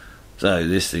 So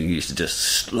this thing used to just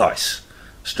slice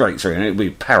straight through, and it would be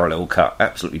parallel cut,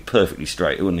 absolutely perfectly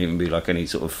straight. It wouldn't even be like any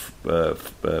sort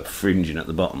of fringing at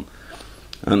the bottom.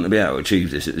 And to be able to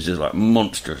achieve this, it was just like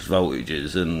monstrous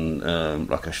voltages and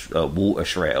like a water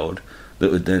shroud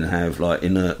that would then have like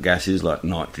inert gases like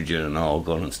nitrogen and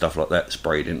argon and stuff like that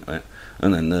sprayed into it.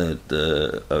 And then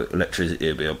the electricity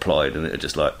would be applied, and it would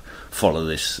just like follow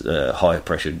this high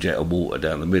pressure jet of water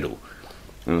down the middle.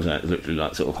 And it was literally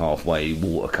like sort of halfway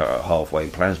water cutter, halfway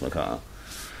plasma cutter.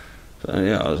 So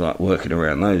yeah, I was like working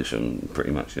around those from pretty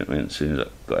much, you know, as soon as I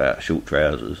got out of short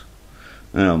trousers.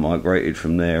 And I migrated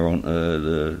from there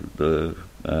onto the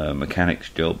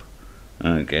mechanics job.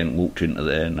 And again, walked into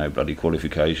there, no bloody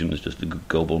qualifications, just a good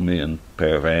gob on me and a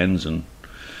pair of hands, and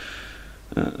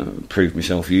proved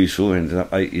myself useful. Ended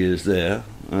up 8 years there.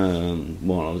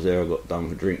 While I was there, I got done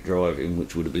for drink driving,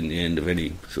 which would have been the end of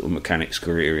any sort of mechanics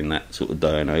career in that sort of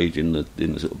day and age, in the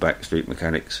sort of backstreet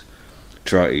mechanics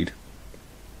trade.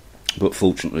 But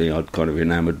fortunately, I'd kind of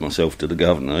enamoured myself to the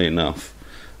governor enough,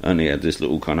 and he had this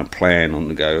little kind of plan on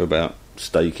the go about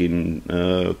staking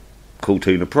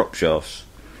Cortina prop shafts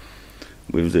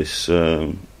with this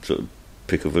sort of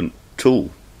pick of a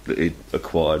tool that he'd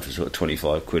acquired for sort of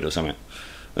 25 quid or something.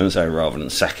 And so rather than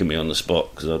sacking me on the spot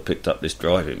because I picked up this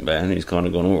driving ban, he's kind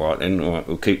of gone, all right,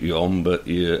 we'll keep you on, but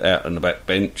you're out on the back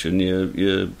bench and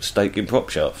you're staking prop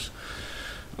shafts.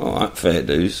 All right, fair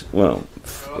dues. Well,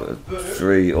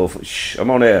 3 or 4... I'm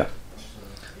on air.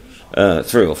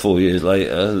 3 or 4 years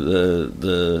later,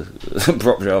 the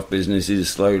prop shaft business is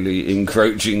slowly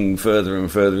encroaching further and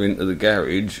further into the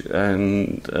garage,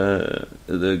 and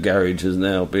the garage has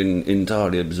now been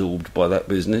entirely absorbed by that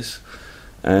business.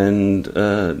 And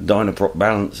Dynaprop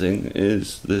Balancing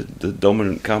is the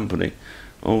dominant company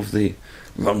of the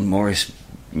Ron Morris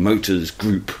Motors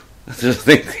Group, I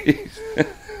think,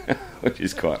 which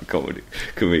is quite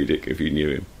comedic if you knew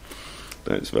him.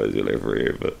 Don't suppose you'll ever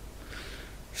hear, but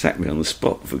sacked me on the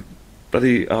spot for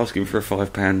bloody asking for a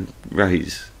 £5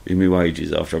 raise in my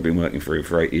wages after I've been working for him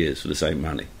for 8 years for the same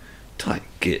money. Tight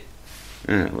git.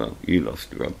 Yeah, well, you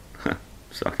lost, Ron.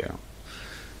 Suck out.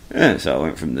 Yeah, so I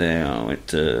went from there. I went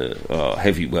to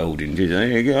heavy welding.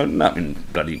 Nothing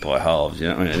bloody by halves, you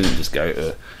know what I mean? I didn't just go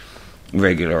to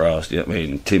regular ass, you know what I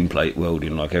mean, tin plate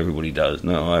welding like everybody does.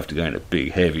 No, I have to go into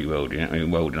big heavy welding, you know what I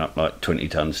mean, welding up like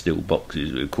 20-ton steel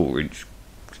boxes with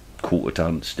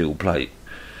quarter-ton steel plate,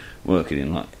 working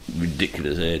in like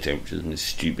ridiculous air temperatures with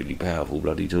stupidly powerful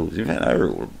bloody tools. In fact, they were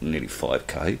all nearly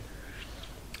 5k,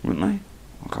 weren't they?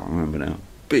 I can't remember now.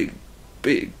 Big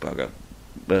bugger.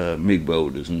 MIG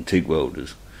welders and TIG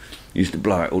welders used to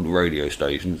blow out all the radio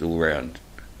stations all round.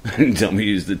 Anytime we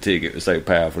used the TIG, it was so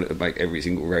powerful it would make every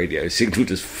single radio signal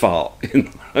just fart in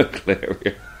the local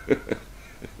area.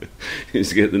 Used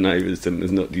to get the neighbours telling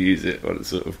us not to use it when it's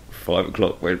sort of 5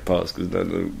 o'clock went past because none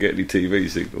of them get any TV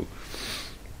signal.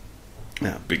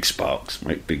 Big sparks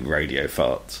make big radio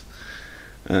farts.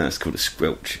 It's called a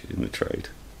squelch in the trade.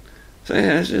 So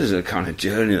yeah, this is a kind of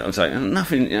journey that I'm taking.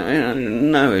 Nothing,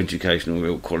 no educational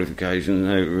real qualifications,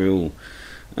 no real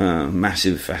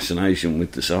massive fascination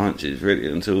with the sciences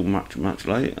really until much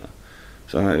later.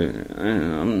 So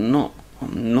I'm not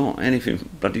anything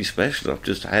bloody special. I've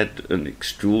just had an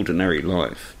extraordinary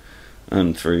life,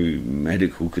 and through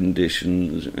medical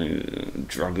conditions,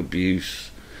 drug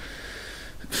abuse,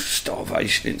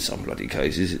 starvation in some bloody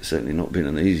cases, it's certainly not been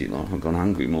an easy life. I've gone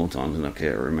hungry more times than I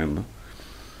care to remember.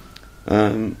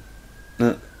 I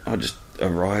just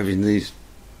arrive in these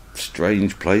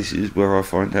strange places where I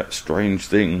find out strange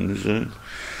things.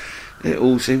 It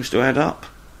all seems to add up,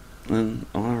 and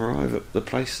I arrive at the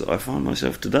place that I find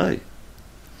myself today.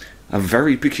 A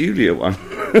very peculiar one.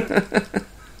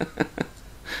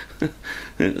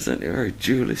 It's certainly a very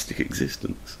dualistic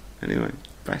existence. Anyway.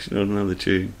 bashing on another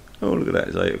tune. Oh, look at that,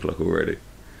 it's 8 o'clock already.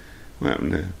 What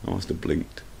happened there? I must have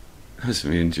blinked. That's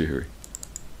me and jury.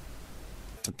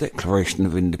 The Declaration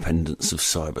of Independence of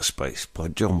Cyberspace by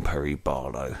John Perry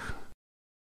Barlow.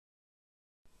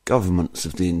 Governments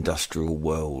of the industrial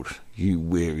world, you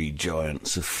weary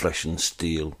giants of flesh and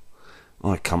steel,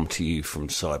 I come to you from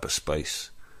cyberspace,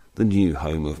 the new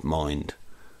home of mind.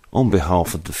 On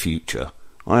behalf of the future,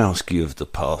 I ask you of the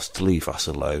past to leave us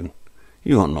alone.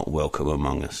 You are not welcome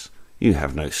among us. You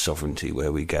have no sovereignty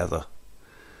where we gather.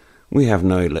 We have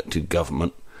no elected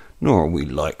government, nor are we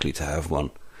likely to have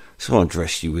one, so I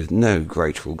address you with no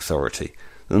greater authority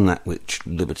than that which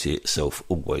liberty itself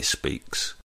always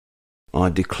speaks. I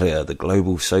declare the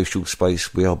global social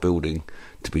space we are building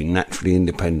to be naturally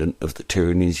independent of the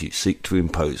tyrannies you seek to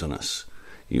impose on us.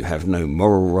 You have no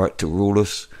moral right to rule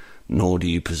us, nor do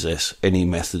you possess any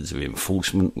methods of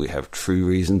enforcement we have true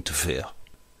reason to fear.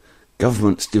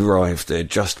 Governments derive their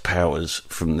just powers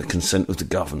from the consent of the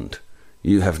governed.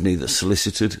 You have neither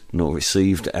solicited nor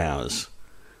received ours.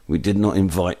 We did not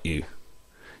invite you.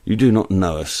 You do not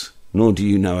know us, nor do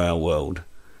you know our world.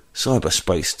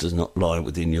 Cyberspace does not lie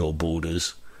within your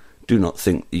borders. Do not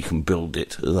think you can build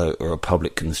it, though it were a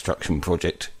public construction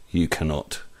project. You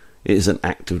cannot. It is an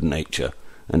act of nature,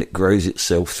 and it grows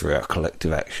itself through our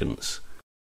collective actions.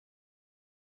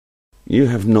 You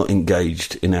have not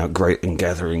engaged in our great and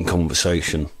gathering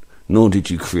conversation, nor did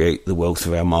you create the wealth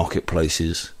of our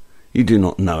marketplaces. You do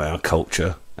not know our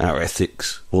culture, our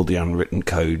ethics, or the unwritten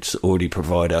codes that already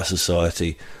provide our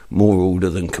society more order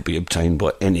than could be obtained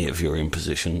by any of your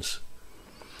impositions.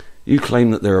 You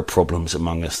claim that there are problems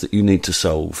among us that you need to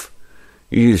solve.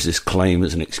 You use this claim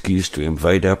as an excuse to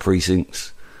invade our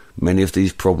precincts. Many of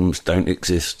these problems don't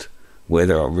exist. Where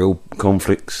there are real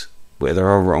conflicts, where there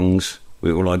are wrongs,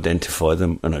 we will identify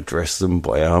them and address them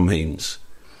by our means.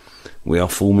 We are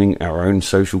forming our own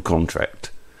social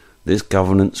contract. This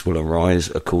governance will arise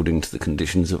according to the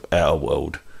conditions of our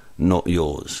world, not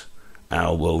yours.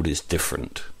 Our world is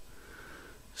different.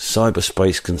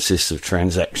 Cyberspace consists of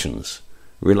transactions,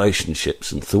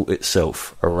 relationships, and thought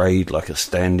itself arrayed like a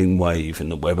standing wave in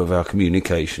the web of our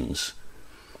communications.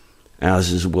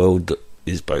 Ours is a world that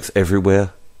is both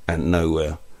everywhere and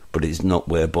nowhere, but is not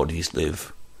where bodies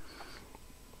live.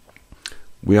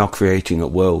 We are creating a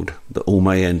world that all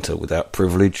may enter without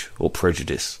privilege or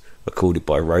prejudice, accorded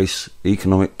by race,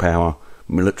 economic power,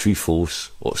 military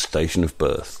force, or station of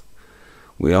birth.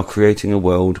 We are creating a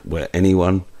world where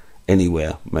anyone,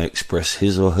 anywhere, may express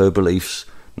his or her beliefs,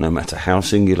 no matter how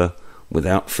singular,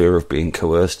 without fear of being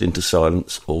coerced into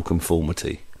silence or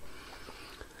conformity.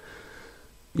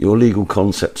 Your legal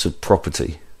concepts of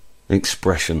property,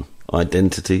 expression,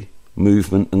 identity,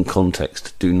 movement, and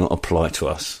context do not apply to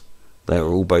us. They are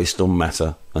all based on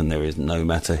matter, and there is no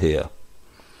matter here.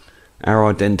 Our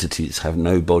identities have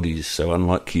no bodies, so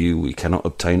unlike you, we cannot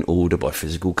obtain order by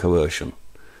physical coercion.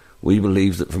 We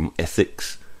believe that from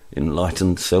ethics,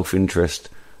 enlightened self-interest,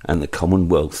 and the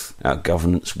commonwealth, our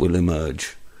governance will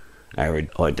emerge. Our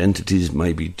identities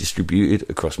may be distributed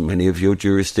across many of your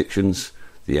jurisdictions.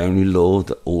 The only law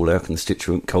that all our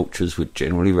constituent cultures would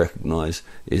generally recognise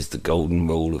is the golden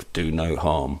rule of do no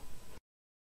harm.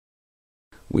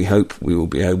 We hope we will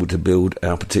be able to build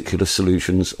our particular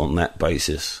solutions on that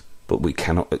basis, but we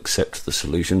cannot accept the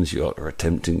solutions you are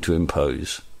attempting to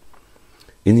impose.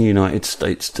 In the United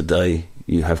States today,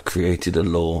 you have created a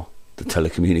law, the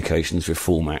Telecommunications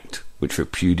Reform Act, which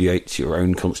repudiates your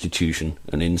own constitution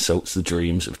and insults the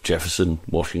dreams of Jefferson,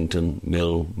 Washington,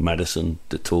 Mill, Madison,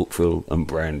 de Tocqueville, and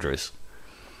Brandeis.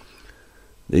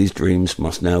 These dreams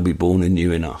must now be born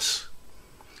anew in us.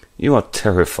 You are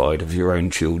terrified of your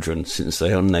own children, since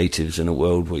they are natives in a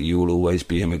world where you will always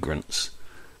be immigrants.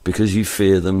 Because you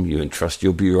fear them, you entrust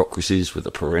your bureaucracies with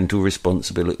the parental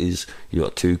responsibilities you are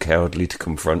too cowardly to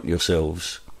confront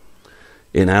yourselves.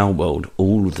 In our world,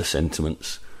 all of the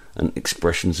sentiments and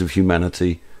expressions of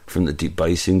humanity, from the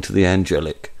debasing to the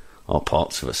angelic, are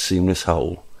parts of a seamless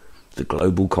whole, the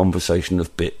global conversation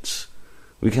of bits.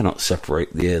 We cannot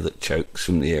separate the air that chokes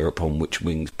from the air upon which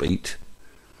wings beat.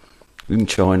 In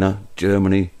China,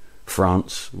 Germany,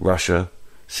 France, Russia,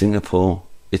 Singapore,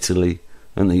 Italy,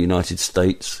 and the United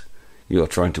States, you are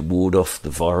trying to ward off the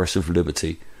virus of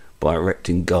liberty by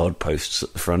erecting guard posts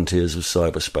at the frontiers of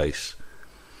cyberspace.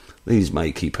 These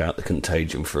may keep out the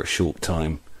contagion for a short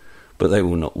time, but they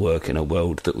will not work in a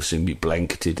world that will soon be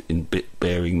blanketed in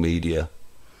bit-bearing media.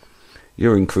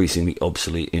 Your increasingly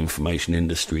obsolete information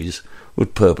industries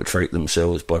would perpetrate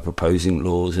themselves by proposing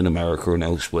laws in America and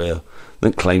elsewhere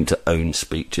that claim to own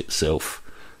speech itself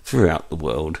throughout the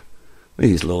world.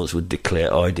 These laws would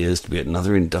declare ideas to be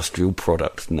another industrial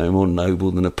product no more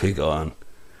noble than a pig iron.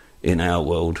 In our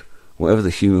world, whatever the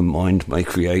human mind may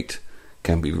create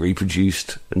can be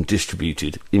reproduced and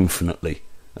distributed infinitely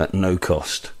at no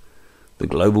cost. The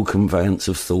global conveyance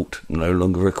of thought no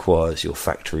longer requires your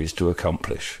factories to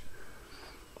accomplish.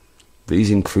 These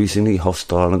increasingly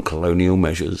hostile and colonial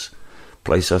measures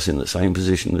place us in the same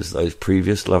position as those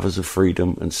previous lovers of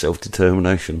freedom and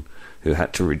self-determination who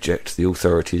had to reject the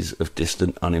authorities of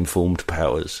distant, uninformed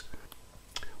powers.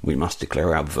 We must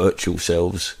declare our virtual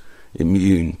selves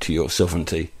immune to your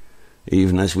sovereignty.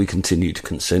 Even as we continue to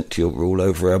consent to your rule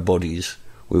over our bodies,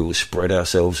 we will spread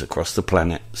ourselves across the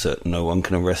planet so that no one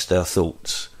can arrest our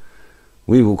thoughts.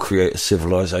 We will create a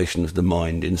civilization of the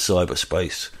mind in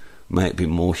cyberspace. May it be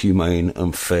more humane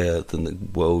and fair than the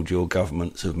world your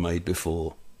governments have made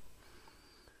before.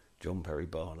 John Perry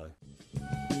Barlow.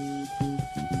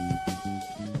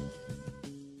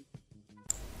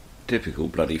 Typical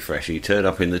bloody freshie, turned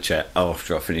up in the chat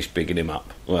after I finished bigging him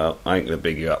up. Well, I ain't going to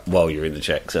big you up while you're in the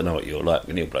chat, because I know what you're like,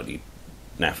 and you'll bloody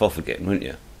naff off again, won't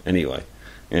you? Anyway,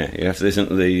 yeah, you have to listen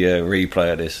to the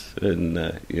replay of this, and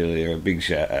you'll hear a big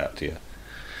shout out to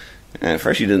you.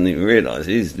 Freshie doesn't even realise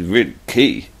he's really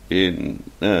key in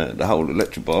the whole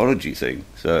electrobiology thing,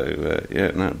 so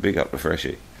yeah, no, big up to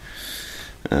Freshie.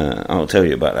 I'll tell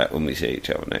you about that when we see each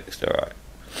other next, alright?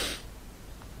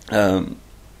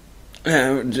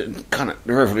 Kind of,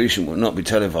 the revolution will not be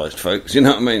televised, folks. You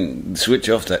know what I mean? Switch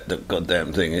off that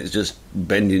goddamn thing. It's just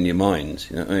bending your minds.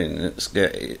 You know what I mean? Let's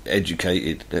get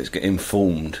educated. Let's get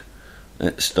informed.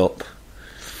 Let's stop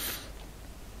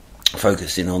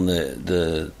focusing on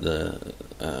the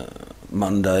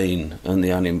mundane and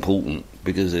the unimportant,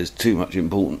 because there's too much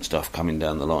important stuff coming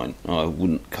down the line. I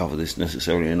wouldn't cover this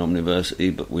necessarily in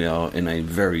Omniversity, but we are in a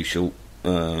very short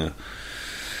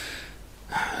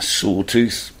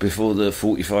sawtooth before the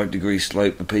 45-degree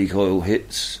slope of peak oil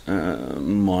hits.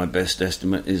 My best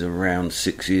estimate is around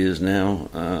 6 years now.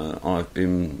 I've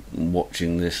been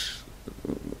watching this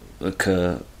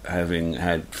occur, having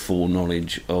had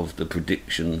foreknowledge of the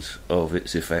predictions of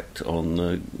its effect on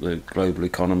the global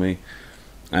economy,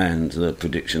 and the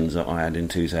predictions that I had in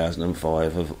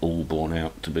 2005 have all borne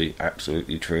out to be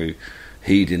absolutely true.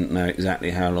 He didn't know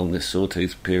exactly how long this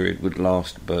sawtooth period would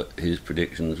last, but his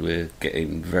predictions, we're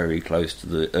getting very close to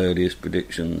the earliest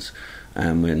predictions,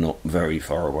 and we're not very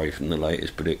far away from the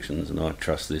latest predictions, and I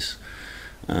trust this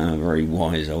very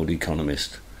wise old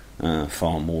economist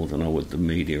far more than I would the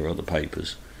media or the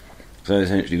papers. So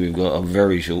essentially we've got a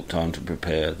very short time to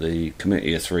prepare. The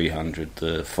Committee of 300,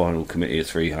 the final Committee of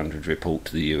 300 report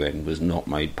to the UN was not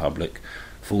made public.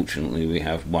 Fortunately, we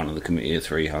have one of the Committee of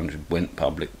 300 went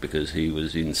public because he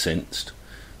was incensed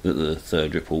that the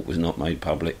third report was not made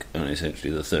public, and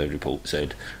essentially the third report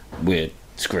said, we're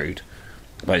screwed.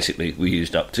 Basically, we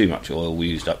used up too much oil, we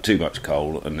used up too much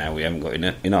coal, and now we haven't got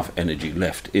enough energy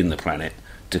left in the planet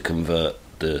to convert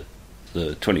the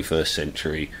 21st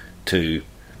century to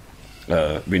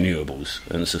renewables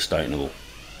and sustainable.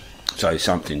 So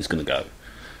something's going to go.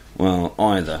 Well,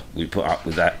 either we put up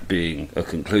with that being a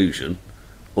conclusion,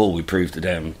 or we prove the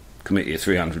damn Committee of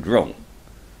 300 wrong.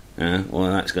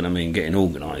 Well, that's going to mean getting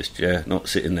organised, yeah? Not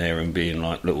sitting there and being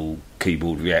like little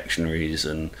keyboard reactionaries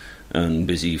and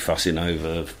busy fussing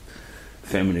over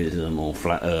feminism or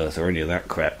flat earth or any of that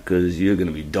crap, because you're going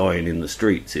to be dying in the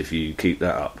streets if you keep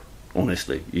that up.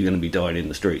 Honestly, you're going to be dying in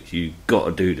the streets. You've got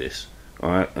to do this,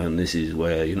 alright? And this is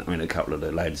where, you know, I mean, a couple of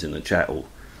the lads in the chat will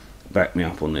back me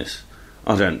up on this.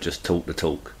 I don't just talk the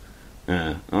talk.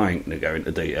 I ain't going to go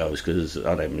into details, because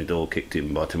I'd have my door kicked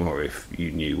in by tomorrow if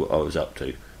you knew what I was up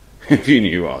to. If you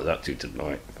knew what I was up to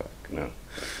tonight, fuck no.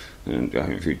 And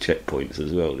going through checkpoints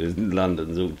as well. There's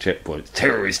London's all checkpoints.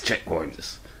 Terrorist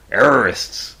checkpoints.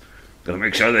 Terrorists. Got to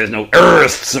make sure there's no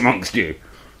terrorists amongst you.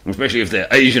 Especially if they're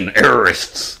Asian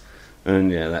terrorists. And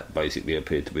yeah, that basically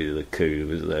appeared to be the coup,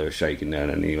 as they were shaking down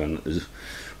anyone that was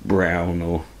brown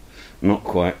or not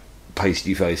quite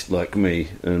pasty-faced like me,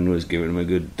 and was giving them a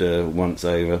good once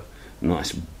over.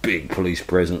 Nice big police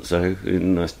presence though,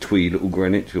 in nice twee little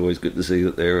Greenwich. Always good to see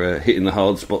that they're hitting the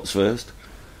hard spots first,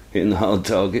 hitting the hard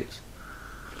targets.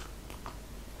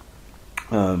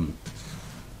 But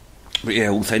yeah,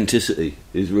 authenticity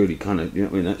is really kind of, you know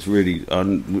what I mean, that's really,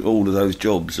 all of those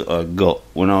jobs that I got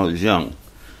when I was young,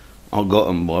 I got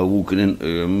them by walking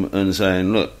into them and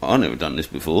saying, look, I've never done this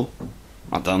before,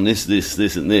 I've done this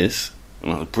and this,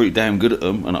 and I was pretty damn good at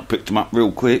them, and I picked them up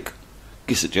real quick,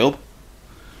 guess a job.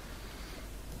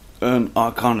 And I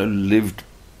kind of lived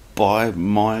by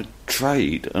my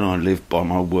trade, and I lived by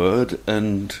my word,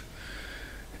 and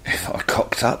if I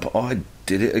cocked up, I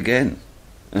did it again.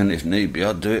 And if need be,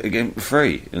 I'd do it again for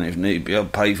free, and if need be,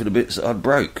 I'd pay for the bits that I'd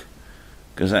broke.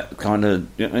 Because that kind of,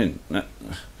 you know what I mean,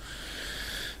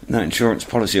 that insurance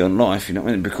policy on life, you know,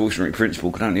 the precautionary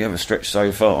principle can only ever stretch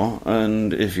so far,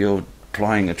 and if you're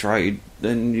plying a trade,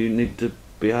 then you need to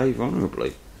behave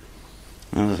honourably.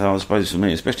 And so I suppose for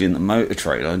me, especially in the motor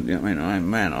trade, I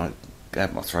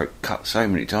had my throat cut so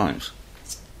many times,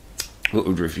 but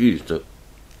would refuse to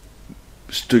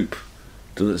stoop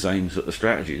to the same sort of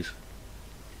strategies.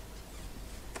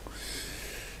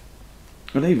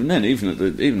 And even then, even at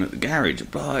the garage,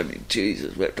 blimey,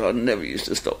 Jesus wept, I never used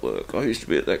to stop work. I used to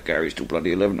be at that garage till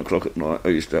bloody 11 o'clock at night. I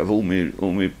used to have all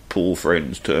my poor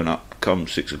friends turn up come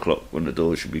 6 o'clock when the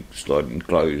door should be sliding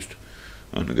closed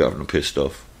and the governor pissed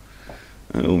off.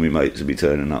 And all my mates would be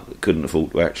turning up that couldn't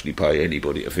afford to actually pay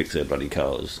anybody to fix their bloody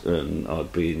cars. And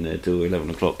I'd be in there till 11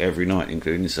 o'clock every night,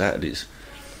 including Saturdays.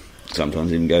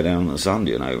 Sometimes even go down on a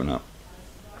Sunday and open up.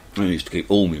 I used to keep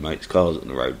all my mates' cars on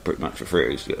the road pretty much for free.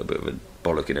 I used to get a bit of a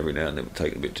bollocking every now and then,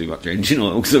 taking a bit too much engine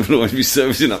oil, because I'd always be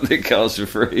servicing up their cars for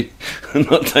free and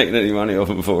not taking any money off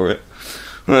them for it.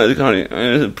 Well,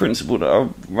 the principle that I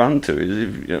run to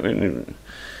is,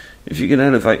 if you can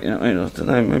elevate, I don't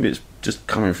know, maybe it's just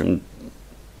coming from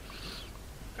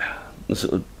the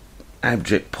sort of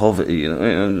abject poverty.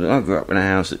 I grew up in a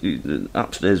house that the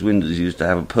upstairs windows used to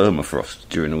have a permafrost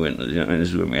during the winters. This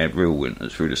is when we had real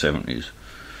winters through the 70s.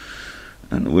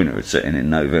 And the winter would set in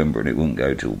November and it wouldn't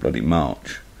go till bloody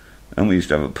March. And we used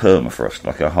to have a permafrost,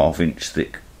 like a half-inch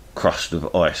thick crust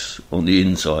of ice on the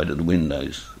inside of the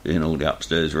windows in all the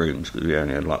upstairs rooms, because we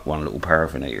only had like one little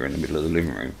paraffin heater in the middle of the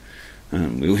living room.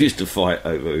 And we used to fight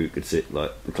over who could sit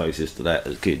like the closest to that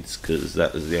as kids, because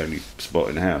that was the only spot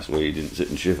in the house where you didn't sit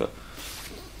and shiver.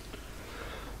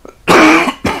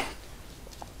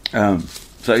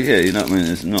 So yeah,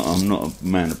 I'm not a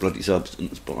man of bloody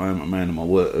substance, but I am a man of my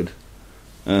word.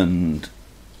 And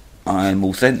I'm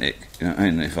authentic,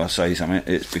 and if I say something,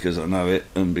 it's because I know it,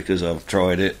 and because I've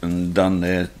tried it and done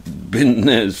there, been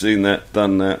there, seen that,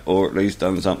 done that, or at least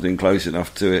done something close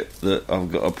enough to it that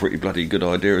I've got a pretty bloody good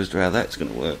idea as to how that's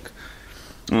going to work.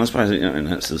 And I suppose and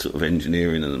that's the sort of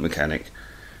engineering and the mechanic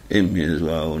in me as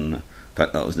well, and the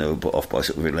fact that I was never put off by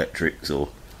sort of electrics or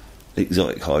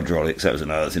exotic hydraulics. That was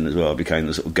another thing as well. I became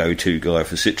the sort of go-to guy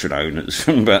for Citroen owners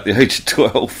from about the age of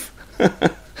 12.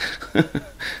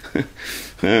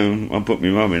 I put my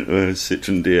mum into a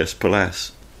Citroen DS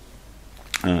Palace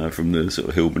from the sort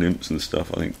of Hillman Imps and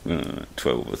stuff, I think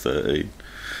 12 or 13,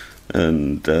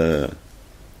 and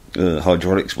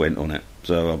hydraulics went on it,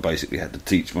 so I basically had to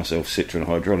teach myself Citroen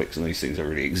hydraulics, and these things are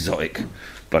really exotic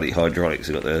bloody hydraulics.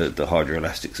 They've got the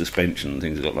hydroelastic suspension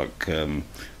things. They've got like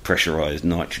pressurised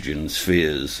nitrogen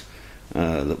spheres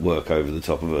that work over the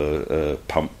top of a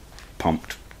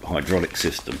pumped hydraulic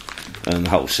system, and the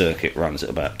whole circuit runs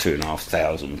at about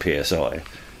 2,500 psi,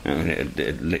 and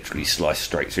it'd literally slice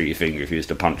straight through your finger. If you used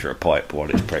to puncture a pipe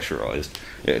while it's pressurised,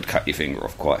 it'd cut your finger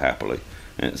off quite happily,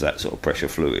 and it's that sort of pressure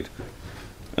fluid.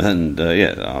 And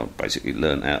I basically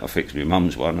learned how to fix my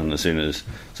mum's one, and as soon as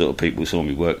sort of people saw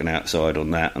me working outside on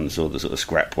that and saw the sort of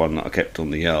scrap one that I kept on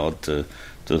the yard to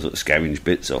sort of scavenge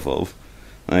bits off of,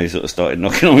 they sort of started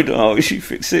knocking on my door. Oh, she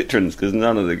fixed Citroens, because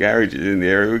none of the garages in the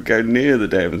area would go near the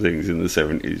damn things in the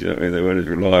 70s. You know what I mean? They weren't as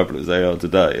reliable as they are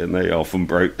today, and they often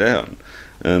broke down.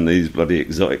 And these bloody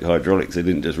exotic hydraulics, they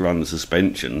didn't just run the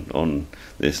suspension on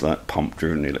this like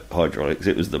pump-driven hydraulics.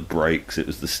 It was the brakes, it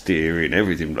was the steering,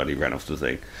 everything bloody ran off the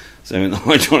thing. So when the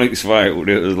hydraulics failed,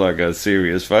 it was like a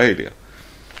serious failure.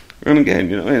 And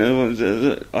again,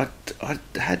 I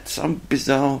had some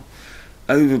bizarre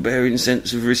overbearing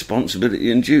sense of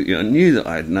responsibility and duty. I knew that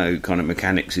I had no kind of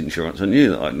mechanics insurance. I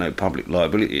knew that I had no public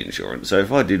liability insurance. So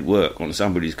if I did work on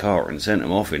somebody's car and sent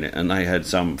them off in it and they had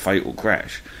some fatal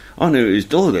crash, I knew at his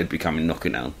door they'd be coming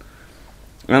knocking on.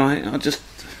 And I just...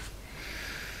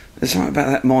 There's something about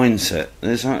that mindset.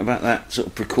 There's something about that sort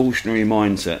of precautionary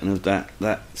mindset, and of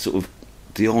that sort of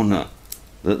the honour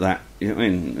that you know what I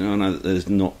mean? I know that there's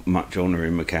not much honour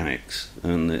in mechanics,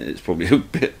 and it's probably a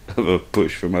bit of a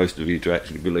push for most of you to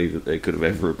actually believe that there could have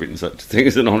ever been such a thing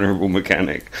as an honourable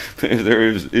mechanic. But if there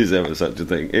is ever such a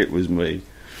thing, it was me.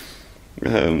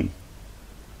 And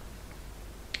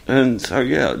so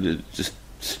just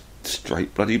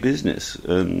straight bloody business,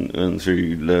 and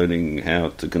through learning how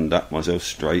to conduct myself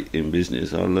straight in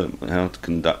business, I learned how to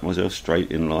conduct myself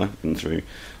straight in life, and through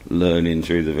learning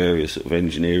through the various sort of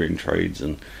engineering trades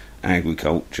and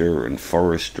agriculture and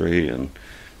forestry, and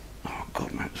oh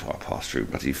god man, so I passed through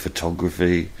bloody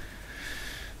photography,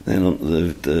 then on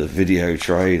the video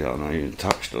trade. I know you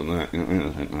touched on that. I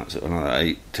think that's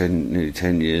another nearly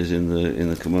 10 years in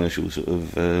the commercial sort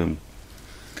of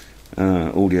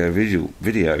audio-visual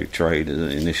video trade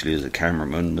initially as a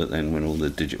cameraman, but then when all the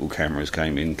digital cameras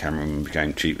came in, cameramen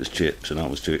became cheap as chips, and I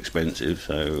was too expensive,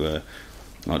 so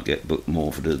I'd get booked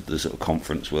more for the sort of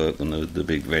conference work than the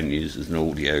big venues as an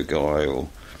audio guy, or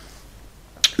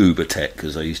Uber tech,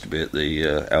 because I used to be at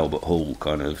the Albert Hall,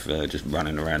 kind of just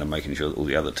running around and making sure that all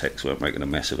the other techs weren't making a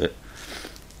mess of it.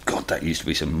 God, that used to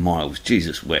be some miles.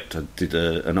 Jesus wept. I did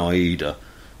an AIDA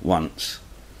once,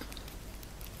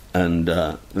 and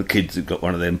the kids had got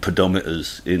one of them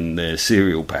pedometers in their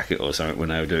cereal packet or something when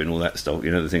they were doing all that stuff,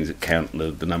 you know, the things that count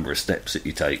the number of steps that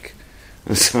you take.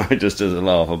 And so I just, as a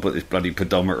laugh, I put this bloody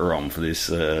pedometer on for this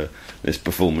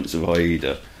performance of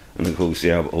AIDA. And of course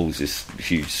the Albert Hall's this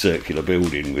huge circular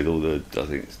building with all the, I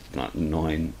think it's like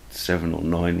 7 or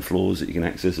 9 floors that you can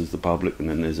access as the public, and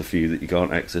then there's a few that you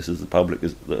can't access as the public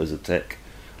as a tech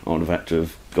I would have had to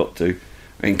have got to,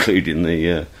 including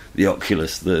the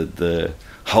Oculus, the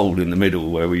hole in the middle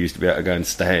where we used to be able to go and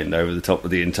stand over the top of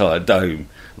the entire dome,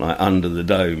 like under the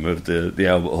dome of the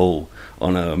Albert Hall,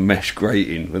 on a mesh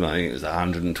grating with, I think it was a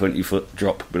 120 foot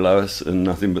drop below us and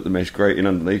nothing but the mesh grating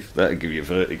underneath. That'd give you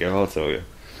vertigo, I'll tell you.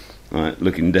 Right,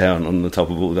 looking down on the top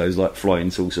of all those like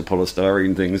flying saucer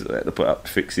polystyrene things that they had to put up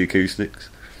to fix the acoustics,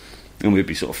 and we'd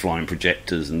be sort of flying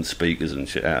projectors and speakers and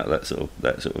shit out of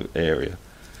that sort of area.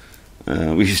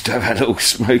 We used to have a little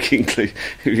smoking,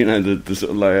 you know, the sort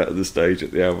of layout of the stage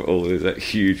at the Albert Hall. There's that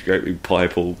huge, great big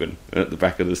pipe organ at the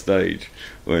back of the stage.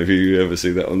 Where if you ever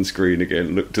see that on screen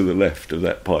again, look to the left of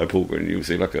that pipe organ, you'll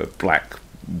see like a black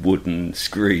wooden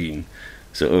screen,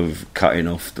 sort of cutting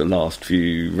off the last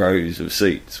few rows of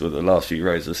seats. Well, the last few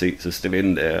rows of seats are still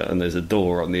in there, and there's a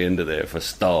door on the end of there for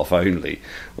staff only.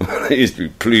 There used to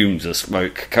be plumes of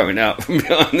smoke coming out from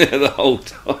behind there the whole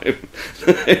time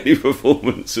any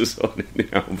performance was on in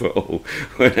the Albert Hall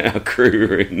when our crew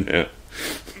were in there.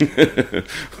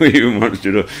 We even once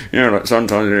did like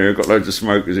sometimes you've got loads of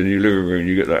smokers in your living room,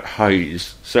 you get that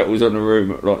haze settles on the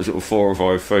room at like sort of 4 or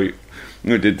 5 feet.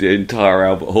 We did the entire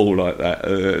Albert Hall like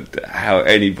that. How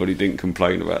anybody didn't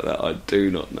complain about that, I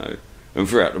do not know. And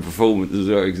throughout the performance as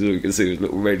well, because all you can see was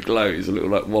little red glows, little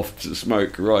like wafts of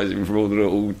smoke rising from all the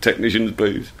little technicians'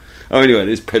 booths. Oh, anyway,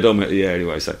 this pedometer,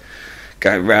 anyway, so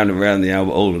going round and round the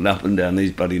Albert Hall and up and down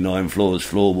these bloody 9 floors,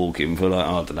 floor walking for like,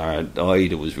 I don't know,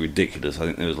 AIDA was ridiculous. I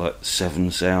think there was like 7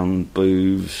 sound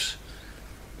booths,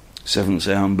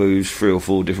 3 or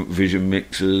 4 different vision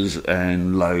mixers,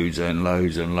 and loads and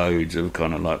loads and loads of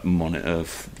kind of like monitor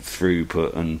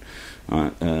throughput and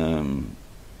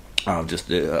just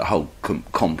a whole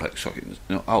complex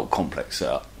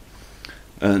setup.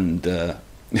 And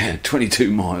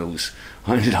 22 miles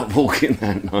I ended up walking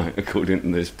that night, according to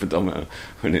this pedometer,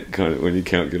 when you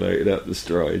calculated out the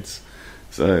strides.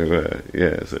 So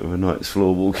sort of a night's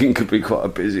floor walking could be quite a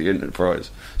busy enterprise,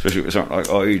 especially with something like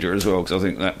AIDA as well, because I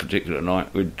think that particular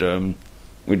night we'd done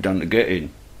the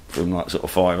get-in from like sort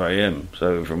of 5 a.m.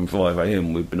 So from 5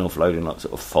 a.m. we'd been offloading like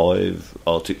sort of 5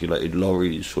 articulated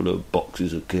lorries full of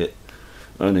boxes of kit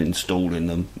and installing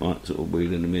them, like sort of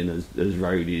wheeling them in as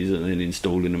roadies and then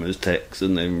installing them as techs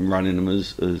and then running them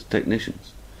as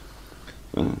technicians.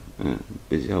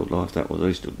 Busy old life that was. I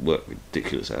used to work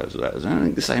ridiculous hours of that. I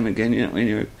think the same again, you know, when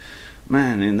you're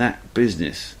man in that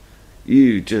business,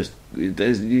 you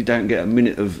don't get a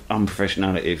minute of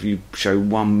unprofessionality if you show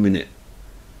 1 minute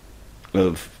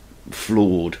of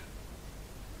flawed,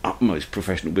 utmost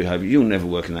professional behaviour. You'll never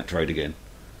work in that trade again.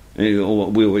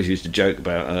 And we always used to joke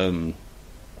about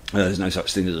there's no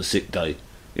such thing as a sick day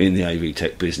in the AV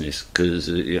tech business, because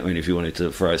I mean, if you wanted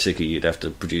to throw a sickie, you'd have to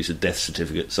produce a death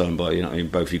certificate signed by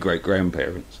both your great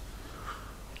grandparents.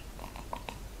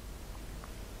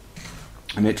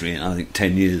 And literally, I think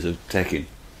 10 years of teching,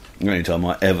 the only time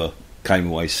I ever came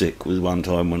away sick was one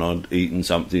time when I'd eaten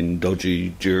something dodgy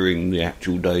during the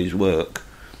actual day's work,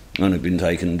 and had been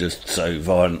taken just so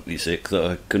violently sick that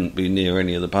I couldn't be near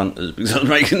any of the punters because I was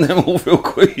making them all feel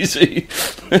queasy.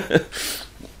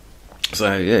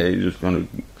 So you just kind of,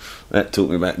 that taught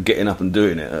me about getting up and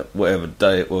doing it at whatever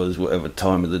day it was, whatever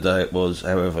time of the day it was,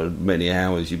 however many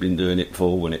hours you've been doing it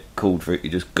for. When it called for it, you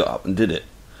just got up and did it.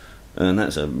 And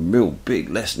that's a real big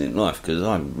lesson in life, because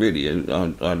I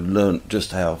learnt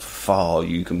just how far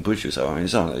you can push yourself. I mean,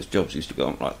 some of those jobs used to go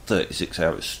on like 36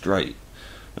 hours straight,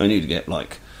 and you'd get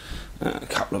like a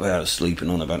couple of hours sleeping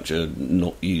on a bunch of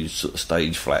not used sort of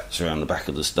stage flats around the back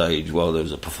of the stage while there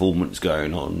was a performance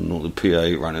going on and all the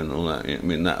PA running and all that. I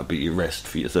mean, that would be your rest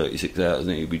for your 36 hours, and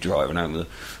then you'd be driving home with a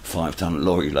 5-ton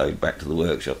lorry load back to the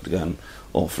workshop to go and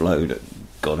offload at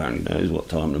God only knows what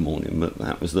time in the morning. But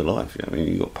that was the life. I mean,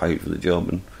 you got paid for the job,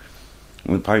 and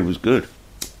the pay was good.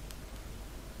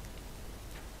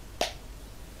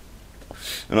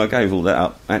 And I gave all that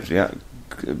up, actually,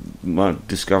 my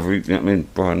discovery,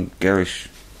 Brian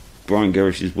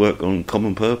Gerrish's work on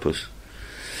Common Purpose.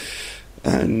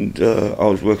 And I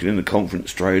was working in the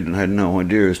conference trade and had no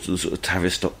idea as to the sort of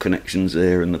Tavistock connections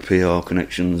there and the PR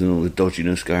connections and all the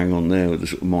dodginess going on there with the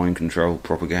sort of mind control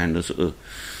propaganda sort of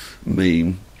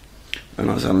meme. And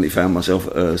I suddenly found myself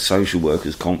at a social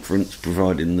workers conference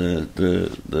providing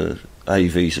the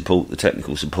AV support, the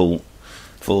technical support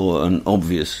for an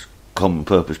obvious common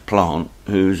purpose plant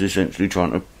who is essentially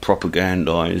trying to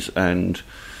propagandise and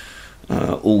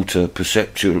alter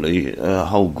perceptually a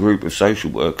whole group of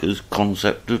social workers'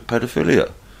 concept of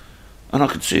pedophilia. And I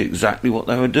could see exactly what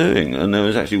they were doing. And there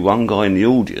was actually one guy in the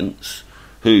audience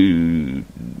who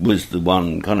was the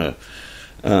one kind of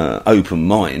open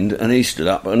mind, and he stood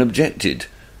up and objected.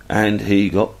 And he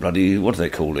got bloody, what do they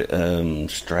call it?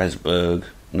 Strasbourg?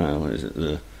 No, what is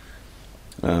it?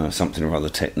 Something or other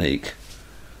technique.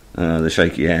 The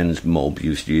shaky hands mob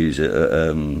used to use it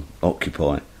at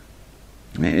Occupy.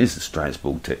 It is the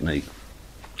Strasbourg technique.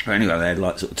 But anyway, they had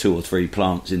like sort of 2 or 3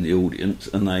 plants in the audience,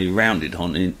 and they rounded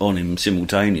on him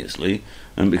simultaneously.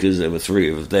 And because there were 3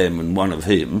 of them and 1 of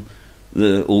him,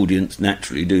 the audience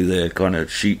naturally do their kind of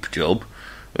sheep job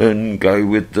and go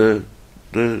with the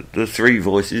 3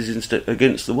 voices instead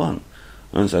against the 1.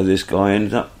 And so this guy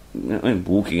ended up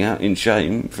walking out in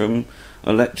shame from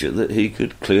a lecture that he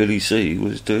could clearly see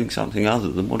was doing something other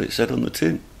than what it said on the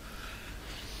tin.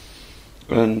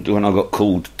 And when I got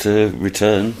called to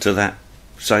return to that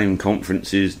same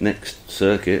conference's next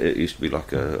circuit, it used to be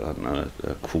like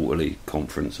a quarterly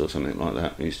conference or something like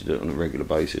that. I used to do it on a regular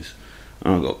basis.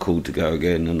 And I got called to go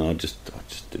again, and I just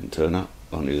didn't turn up.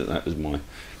 I knew that was my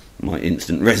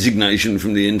instant resignation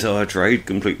from the entire trade,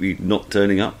 completely not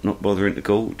turning up, not bothering to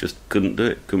call, just couldn't do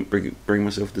it, couldn't bring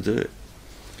myself to do it.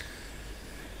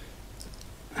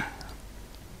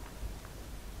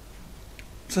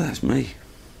 So that's me.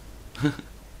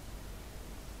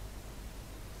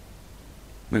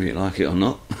 Maybe you like it or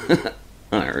not. I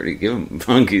don't really give them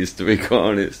monkeys, to be quite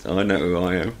honest. I know who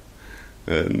I am,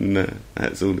 and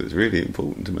that's all that's really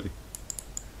important to me.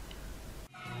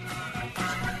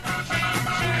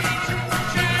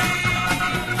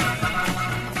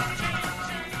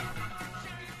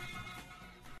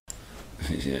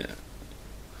 Yeah,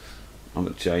 I'm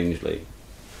a changeling,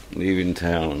 leaving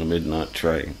town on a midnight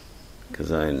train,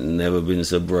 because I ain't never been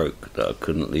so broke that I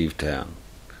couldn't leave town.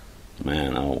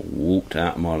 Man, I walked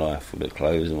out of my life with the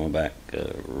clothes on my back,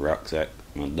 a rucksack,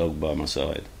 my dog by my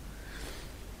side,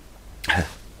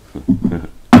 and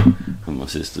my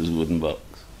sister's wooden box.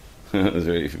 I was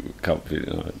very comforted.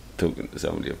 I was talking to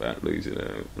somebody about losing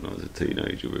her when I was a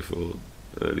teenager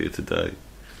earlier today.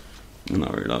 And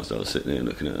I realised I was sitting there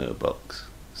looking at her box.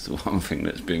 It's the one thing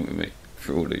that's been with me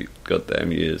for all the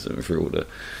goddamn years and for all the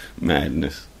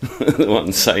madness. The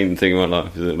one sane thing in my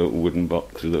life is a little wooden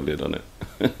box with a lid on it.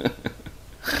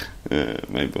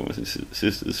 Made by my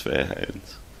sister's fair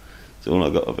hands. It's all I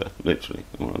got of her, literally.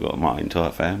 All I got of my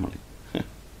entire family.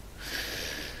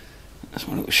 That's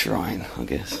my little shrine, I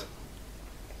guess.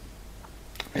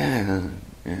 Yeah.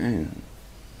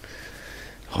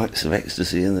 Heights of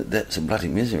ecstasy and the depths of bloody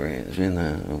misery. It's been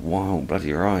a wild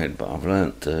bloody ride, but I've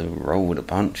learnt to roll with the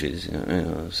punches. You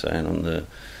know, I was saying on the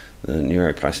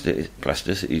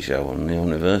neuroplasticity show on the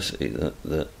university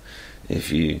that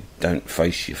if you don't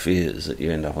face your fears, that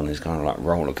you end up on this kind of like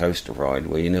roller coaster ride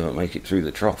where you never make it through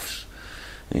the troughs,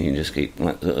 and you just keep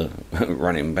like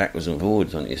running backwards and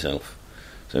forwards on yourself.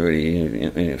 So really,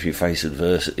 if you face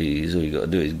adversities, all you got to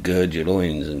do is gird your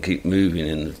loins and keep moving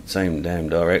in the same damn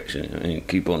direction. And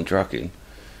keep on trucking,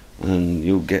 and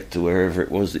you'll get to wherever it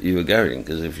was that you were going.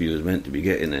 Because if you was meant to be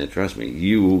getting there, trust me,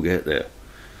 you will get there.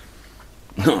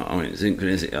 I mean,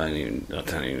 synchronicity. I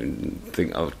don't even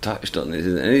think I've touched on this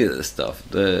in any of the stuff.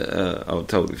 I've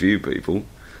told a few people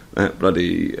that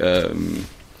bloody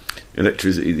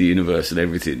Electricity, the Universe and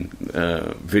Everything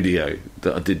video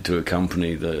that I did to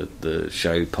accompany the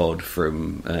show pod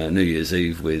from New Year's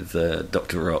Eve with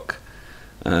Dr. Rock.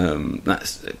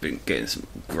 That's been getting some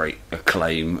great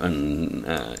acclaim and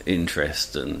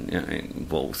interest, and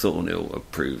Walt Thornhill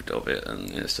approved of it, and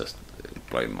it's just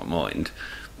blown my mind.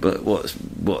 But what's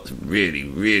really,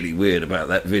 really weird about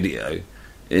that video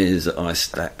is that I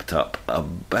stacked up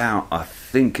about, I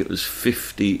think it was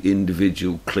 50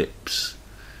 individual clips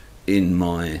in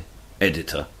my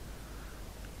editor,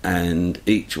 and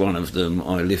each one of them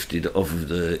I lifted off of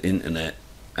the internet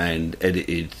and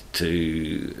edited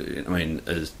to,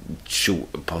 as short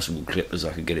a possible clip as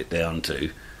I could get it down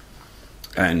to,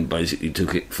 and basically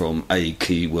took it from a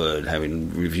keyword.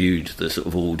 Having reviewed the sort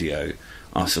of audio,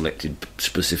 I selected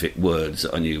specific words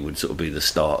that I knew would sort of be the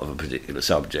start of a particular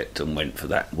subject, and went for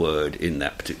that word in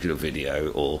that particular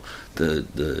video, or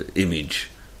the image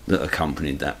that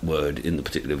accompanied that word in the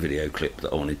particular video clip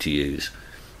that I wanted to use.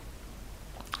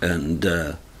 And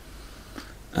the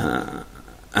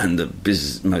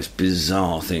most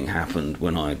bizarre thing happened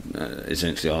when I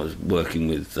essentially I was working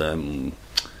with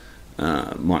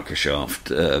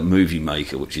Microsoft Movie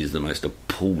Maker, which is the most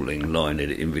appalling line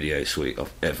editing video suite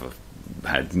I've ever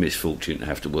had misfortune to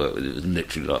have to work with. It was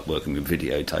literally like working with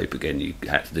videotape again. You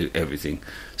had to do everything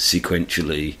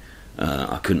sequentially.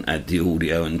 I couldn't add the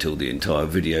audio until the entire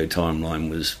video timeline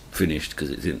was finished,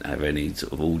 because it didn't have any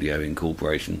sort of audio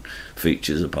incorporation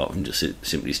features apart from just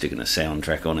simply sticking a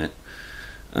soundtrack on it.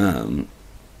 And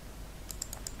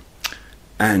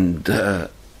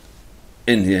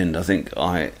in the end, I think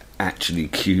I actually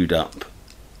queued up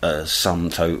a sum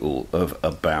total of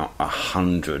about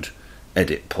 100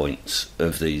 edit points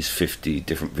of these 50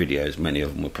 different videos. Many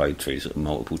of them were played through sort of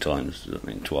multiple times, I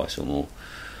mean twice or more,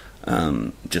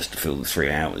 just to fill the 3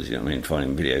 hours. You know what I mean?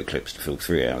 Finding video clips to fill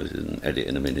 3 hours and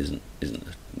editing them in isn't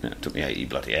it took me 80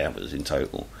 bloody hours in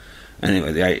total.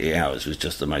 Anyway, the 80 hours was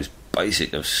just the most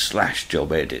basic of slash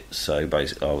job edits. So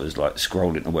basically I was like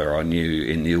scrolling to where I knew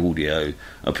in the audio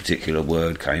a particular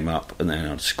word came up, and then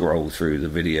I'd scroll through the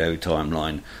video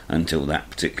timeline until that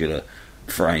particular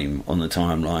frame on the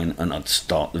timeline, and I'd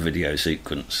start the video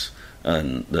sequence,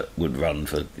 and that would run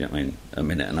for, you know what I mean, a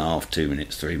minute and a half, 2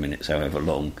 minutes, 3 minutes, however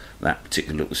long that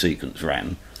particular little sequence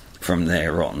ran, from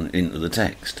there on into the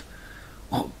text.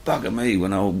 Oh, bugger me,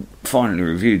 when I finally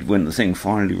reviewed, when the thing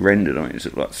finally rendered, I mean, it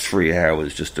took like 3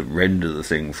 hours just to render the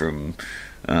thing from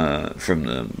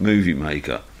the Movie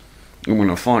Maker. And when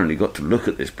I finally got to look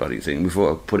at this bloody thing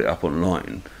before I put it up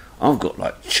online, I've got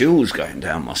like chills going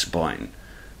down my spine,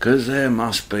 because there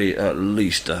must be at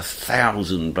least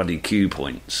 1,000 bloody cue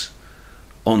points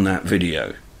on that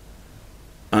video,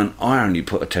 and I only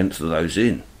put 1/10 of those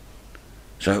in.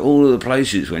 So all of the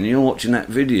places when you're watching that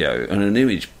video and an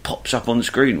image pops up on the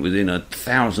screen within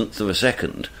 1,000th of a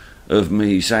second of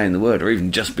me saying the word, or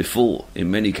even just before in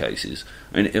many cases,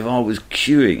 I mean, if I was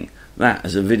queuing that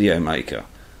as a video maker,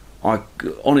 I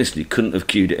honestly couldn't have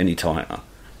queued it any tighter.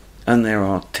 And there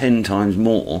are 10 times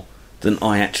more than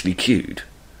I actually queued,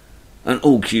 and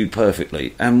all queued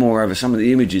perfectly. And moreover, some of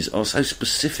the images are so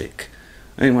specific.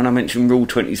 I mean, when I mentioned Rule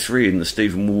 23 in the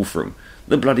Stephen Wolfram,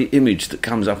 the bloody image that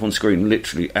comes up on screen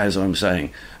literally as I'm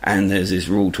saying, and there's this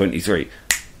Rule 23.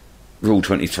 Rule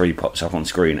 23 pops up on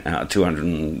screen out of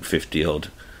 250 odd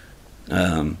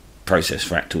process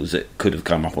fractals that could have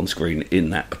come up on screen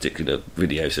in that particular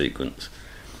video sequence.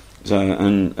 So,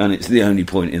 and it's the only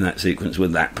point in that sequence where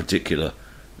that particular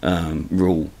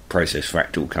rule process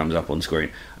fractal comes up on screen,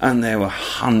 and there were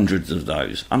hundreds of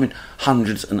those. I mean,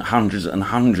 hundreds and hundreds and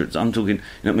hundreds. I'm talking, you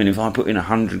know what I mean, if I put in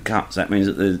 100 cuts, that means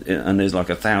that there's like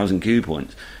 1,000 cue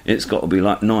points. It's got to be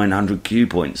like 900 cue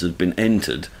points have been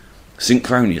entered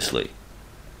synchronously.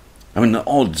 I mean, the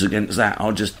odds against that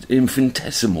are just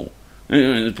infinitesimal.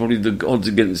 You know, probably the odds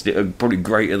against it are probably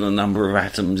greater than the number of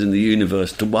atoms in the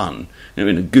universe to 1. You know,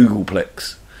 in a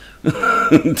Googleplex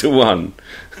to 1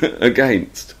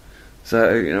 against.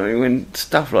 So, you know, when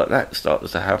stuff like that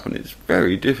starts to happen, it's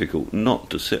very difficult not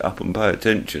to sit up and pay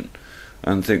attention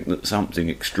and think that something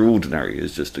extraordinary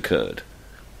has just occurred.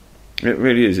 It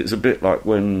really is. It's a bit like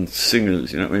when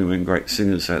singers, you know what I mean, when great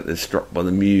singers say they're struck by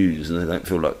the muse and they don't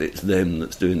feel like it's them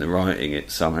that's doing the writing,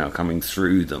 it's somehow coming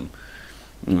through them.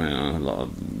 You know, a lot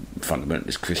of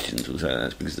fundamentalist Christians will say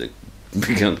that's because they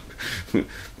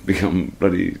become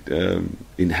bloody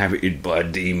inhabited by a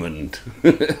demon.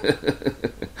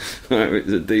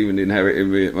 It's a demon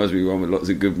inhabiting me. It must be one with lots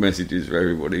of good messages for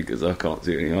everybody, because I can't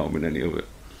see any harm in any of it.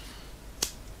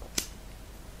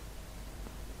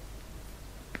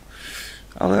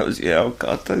 Oh, that was, yeah, I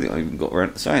don't think I even got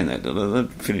around to saying that. I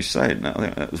finished saying that. I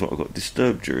think that was what I got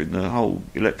disturbed during the whole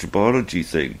electrobiology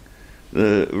thing.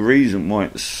 The reason why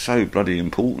it's so bloody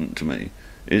important to me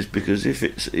is because if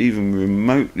it's even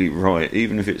remotely right,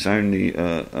 even if it's only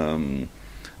a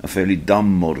fairly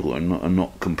dumb model and not a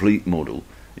not complete model,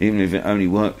 even if it only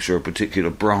works for a particular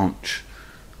branch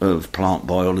of plant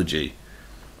biology,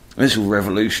 this will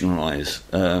revolutionise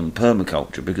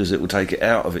permaculture, because it will take it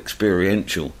out of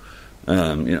experiential, you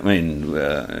know what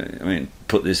I mean,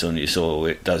 put this on your soil,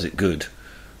 it does it good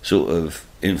sort of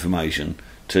information,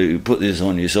 to put this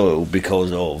on your soil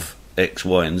because of X,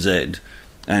 Y and Z,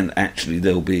 and actually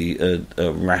there'll be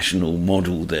a rational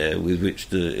model there with which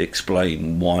to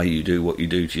explain why you do what you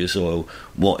do to your soil,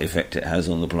 what effect it has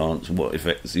on the plants, what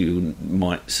effects you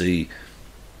might see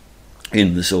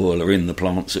in the soil or in the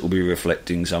plants that will be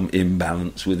reflecting some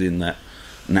imbalance within that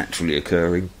naturally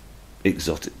occurring,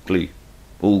 exotically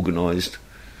organised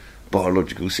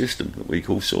biological system that we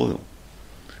call soil.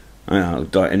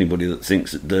 Anybody that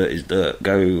thinks that dirt is dirt,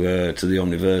 go to the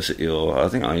Omniversity, or I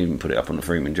think I even put it up on the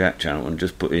Freemanjack channel, and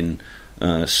just put in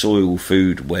soil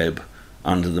food web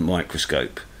under the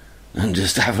microscope and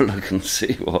just have a look and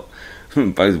see what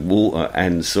both water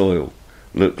and soil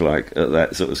look like at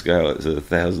that sort of scale. It's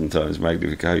 1,000 times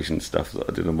magnification stuff that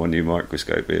I did on my new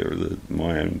microscope here of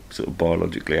my own sort of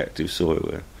biologically active soil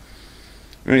there.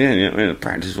 I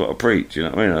practice what I preach, you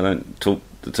know what I mean? I don't talk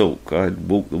the talk, I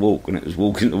walk the walk, and it was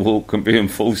walking the walk and being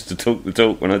forced to talk the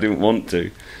talk when I didn't want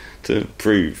to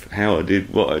prove how I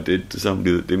did what I did to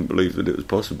somebody that didn't believe that it was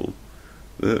possible.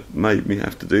 That made me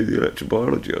have to do the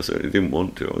electrobiology. I certainly didn't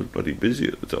want to. I was bloody busy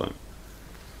at the time.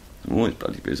 I'm always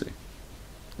bloody busy.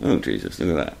 Oh, Jesus, look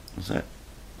at that. What's that?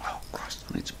 Oh, Christ,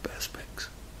 I need some perspex.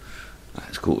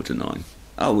 It's 9:15.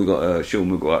 Oh, we got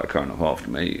Sean Maguire coming up after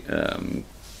me.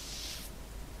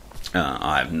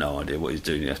 I have no idea what he's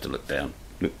doing. You have to look down.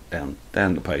 Look down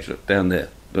the page. Look down there.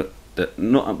 Look,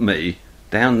 not at me.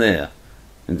 Down there.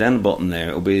 And down the bottom there,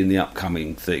 it'll be in the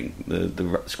upcoming thing, the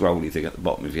scrolly thing at the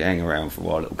bottom. If you hang around for a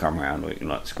while, it'll come around, or you can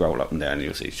like scroll up and down, and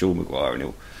you'll see Sean Maguire, and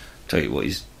he'll tell you what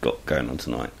he's got going on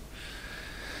tonight.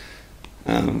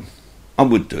 I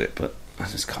would do it, but I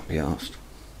just can't be asked.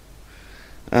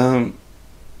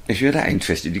 If you're that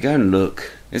interested, you go and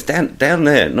look. It's down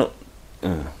there, not.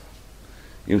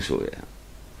 You'll sort it out.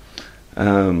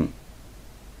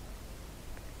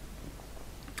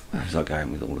 Where was I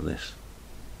going with all of this?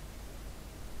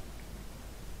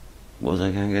 Was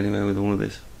I going anywhere with all of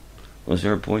this? Was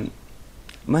there a point?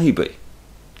 Maybe.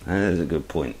 There's a good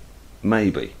point.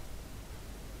 Maybe.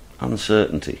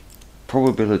 Uncertainty.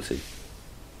 Probability.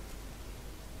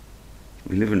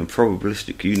 We live in a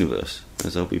probabilistic universe,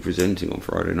 as I'll be presenting on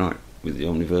Friday night with the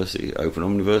Omniversity, Open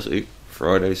Omniversity,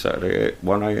 Friday, Saturday at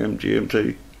 1am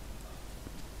GMT.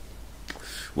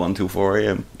 1 till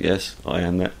 4am. Yes, I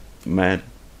am that mad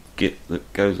git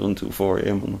that goes on till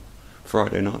 4am on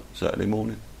Friday night, Saturday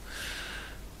morning.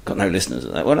 Got no listeners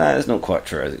at that. Well, no, that's not quite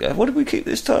true. What did we keep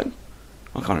this time?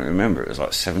 I can't even remember. It was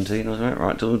like 17 or something,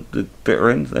 right till the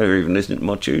bitter end. They were even listening to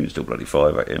my tune. Still bloody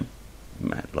 5am.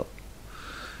 Mad lot.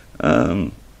 I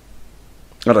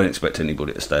don't expect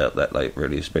anybody to stay up that late,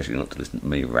 really, especially not to listen to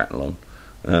me rattle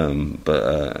on.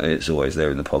 But it's always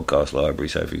there in the podcast library.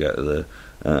 So if you go to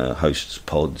the hosts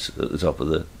pods at the top of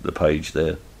the page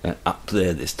there, up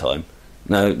there this time.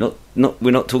 No, not.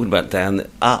 We're not talking about down there.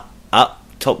 Up.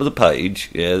 Top of the page,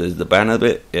 yeah, there's the banner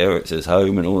bit, yeah, where it says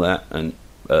home and all that, and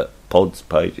pods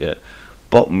page, yeah,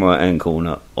 bottom right hand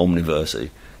corner,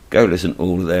 Omniversity. Go listen to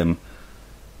all of them.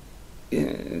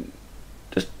 Yeah,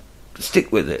 just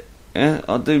stick with it. Yeah,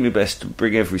 I'll do my best to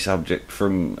bring every subject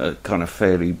from a kind of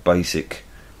fairly basic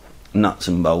nuts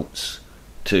and bolts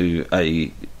to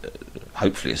a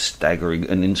hopefully a staggering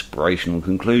and inspirational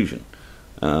conclusion.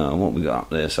 What we got up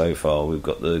there so far, we've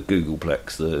got the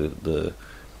Googleplex, the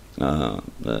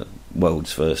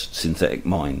world's first synthetic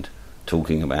mind,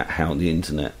 talking about how the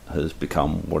internet has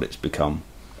become what it's become.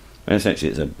 And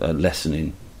essentially, it's a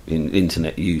lesson in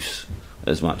internet use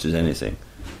as much as anything.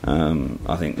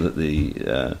 I think that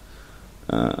the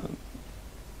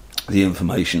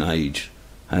information age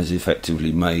has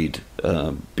effectively made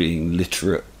being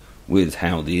literate with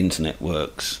how the internet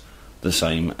works the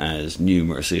same as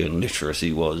numeracy and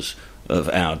literacy was of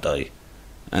our day.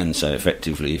 And so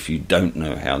effectively, if you don't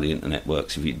know how the internet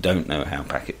works, if you don't know how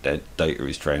packet data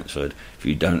is transferred, if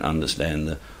you don't understand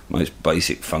the most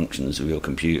basic functions of your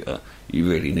computer, you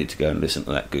really need to go and listen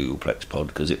to that Googleplex pod,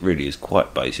 because it really is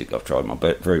quite basic. I've tried my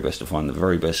very best to find the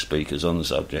very best speakers on the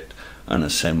subject and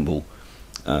assemble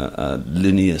a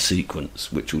linear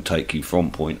sequence which will take you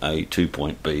from point A to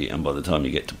point B, and by the time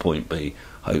you get to point B,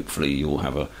 hopefully you'll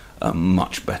have a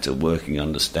much better working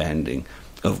understanding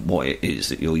of what it is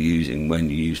that you're using when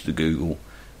you use the Google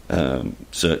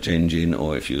search engine,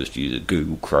 or if you just use a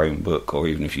Google Chromebook, or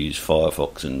even if you use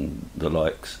Firefox and the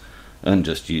likes, and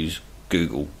just use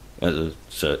Google as a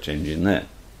search engine there.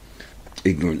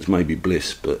 Ignorance may be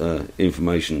bliss, but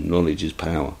information, knowledge is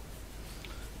power.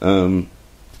 What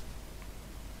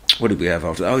did we have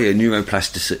after that? Oh yeah,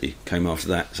 neuroplasticity came after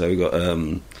that. So we got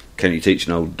can you teach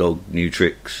an old dog new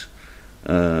tricks?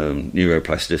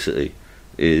 Neuroplasticity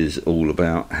is all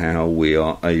about how we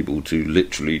are able to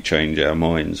literally change our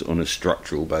minds on a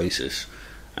structural basis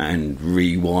and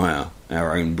rewire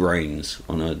our own brains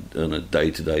on a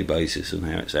day-to-day basis, and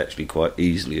how it's actually quite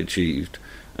easily achieved,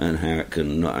 and how it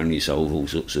can not only solve all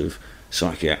sorts of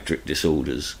psychiatric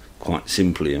disorders quite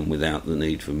simply and without the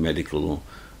need for medical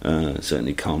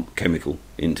certainly chemical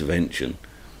intervention.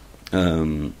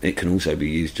 It can also be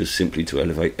used just simply to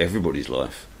elevate everybody's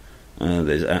life.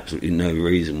 There's absolutely no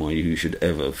reason why you should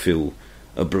ever feel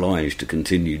obliged to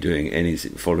continue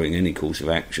following any course of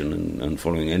action and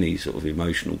following any sort of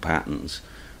emotional patterns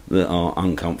that are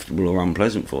uncomfortable or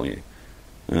unpleasant for you.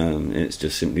 It's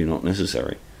just simply not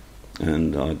necessary.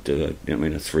 And I do a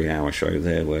 3-hour show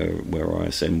there where I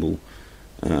assemble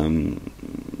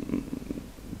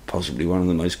possibly one of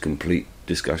the most complete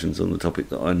discussions on the topic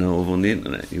that I know of on the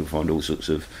internet. You'll find all sorts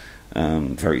of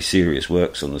very serious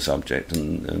works on the subject,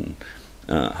 and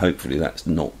hopefully that's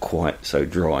not quite so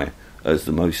dry as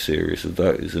the most serious of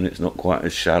those, and it's not quite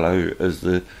as shallow as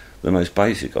the most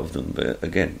basic of them. But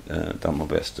again, done my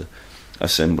best to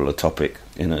assemble a topic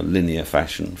in a linear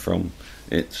fashion from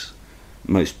its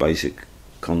most basic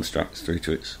constructs through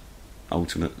to its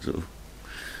ultimate sort of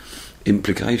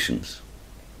implications.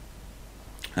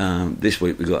 This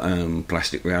week we've got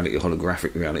plastic reality,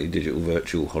 holographic reality, digital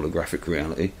virtual holographic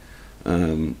reality,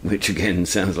 which again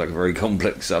sounds like a very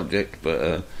complex subject,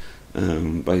 but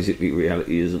basically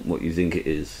reality isn't what you think it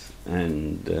is.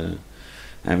 And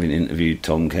having interviewed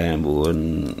Tom Campbell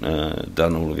and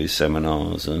done all of his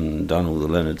seminars and done all the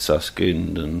Leonard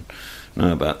Susskind and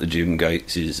know about the Jim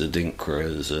Gateses, the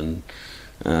Dinkras, and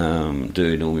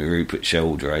doing all my Rupert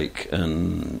Sheldrake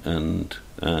and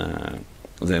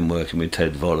then working with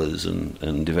Ted Vollers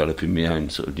and developing my own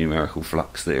sort of numerical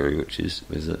flux theory, which is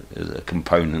a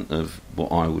component of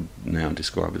what I would now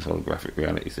describe as holographic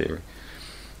reality theory.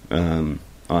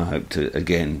 I hope to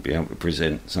again be able to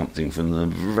present something from the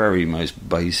very most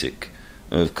basic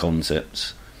of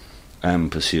concepts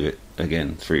and pursue it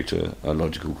again through to a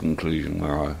logical conclusion,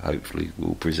 where I hopefully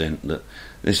will present that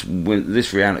this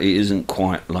reality isn't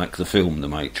quite like the film The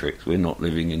Matrix. We're not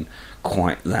living in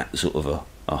quite that sort of a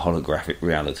holographic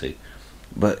reality,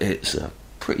 but it's a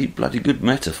pretty bloody good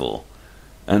metaphor,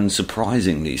 and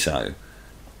surprisingly so.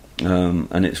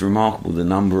 And it's remarkable the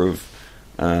number of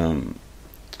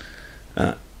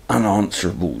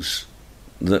unanswerables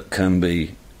that can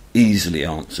be easily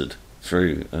answered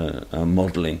through a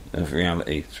modelling of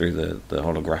reality through the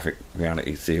holographic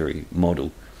reality theory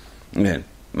model. Again,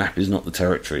 map is not the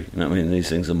territory. You know what I mean? These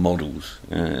things are models.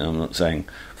 I'm not saying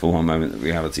for one moment that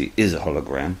reality is a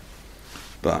hologram,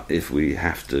 but if we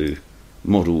have to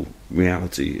model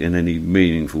reality in any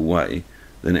meaningful way,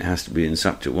 then it has to be in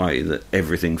such a way that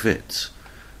everything fits.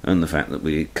 And the fact that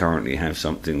we currently have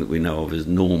something that we know of as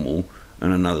normal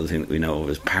and another thing that we know of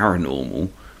as paranormal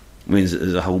means that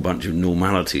there's a whole bunch of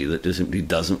normality that just simply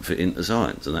doesn't fit into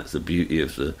science. And that's the beauty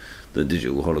of the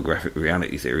digital holographic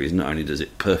reality theory, is not only does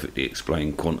it perfectly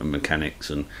explain quantum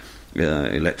mechanics and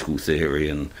electrical theory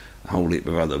and a whole heap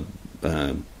of other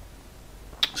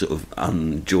sort of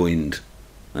unjoined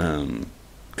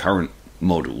current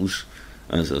models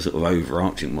as a sort of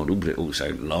overarching model, but it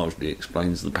also largely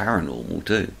explains the paranormal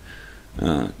too,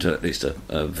 to at least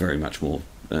a very much more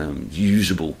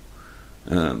usable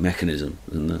mechanism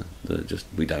than the just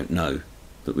we don't know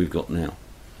that we've got now.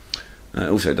 It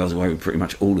also does away with pretty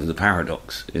much all of the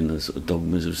paradox in the sort of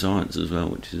dogmas of science as well,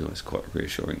 which is always quite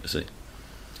reassuring to see.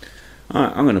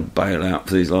 Alright, I'm going to bail out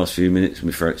for these last few minutes.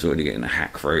 My throat's already getting a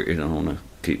hack throated, and I want to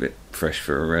keep it fresh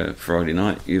for Friday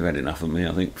night. You've had enough of me,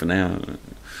 I think, for now.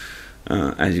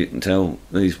 As you can tell,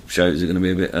 these shows are going to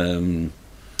be a bit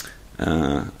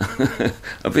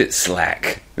a bit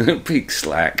slack, peak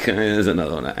slack. There's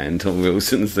another one of Anton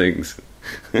Wilson's things.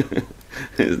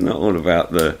 It's not all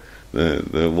about the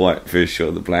white fish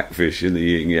or the black fish in the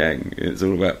yin yang. It's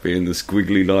all about being the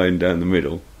squiggly line down the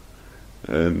middle.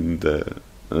 And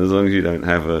as long as you don't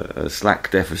have a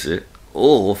slack deficit,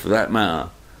 or for that matter,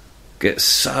 get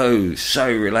so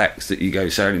relaxed that you go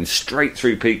sailing straight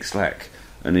through peak slack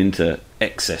and into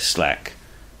excess slack,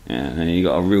 and you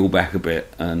got to reel back a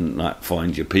bit and like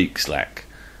find your peak slack,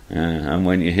 and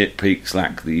when you hit peak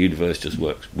slack, the universe just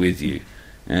works with you,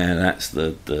 and that's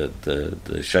the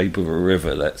shape of a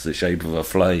river, that's the shape of a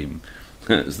flame,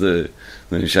 that's the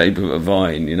shape of a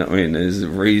vine. You know what I mean? There's a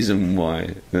reason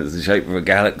why. That's the shape of a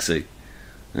galaxy.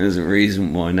 There's a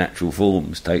reason why natural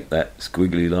forms take that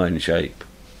squiggly line shape.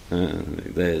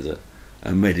 There's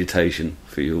a meditation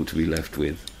for you all to be left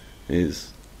with,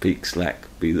 is peak slack,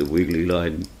 be the wiggly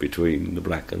line between the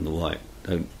black and the white.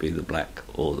 Don't be the black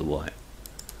or the white.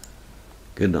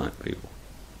 Good night, people.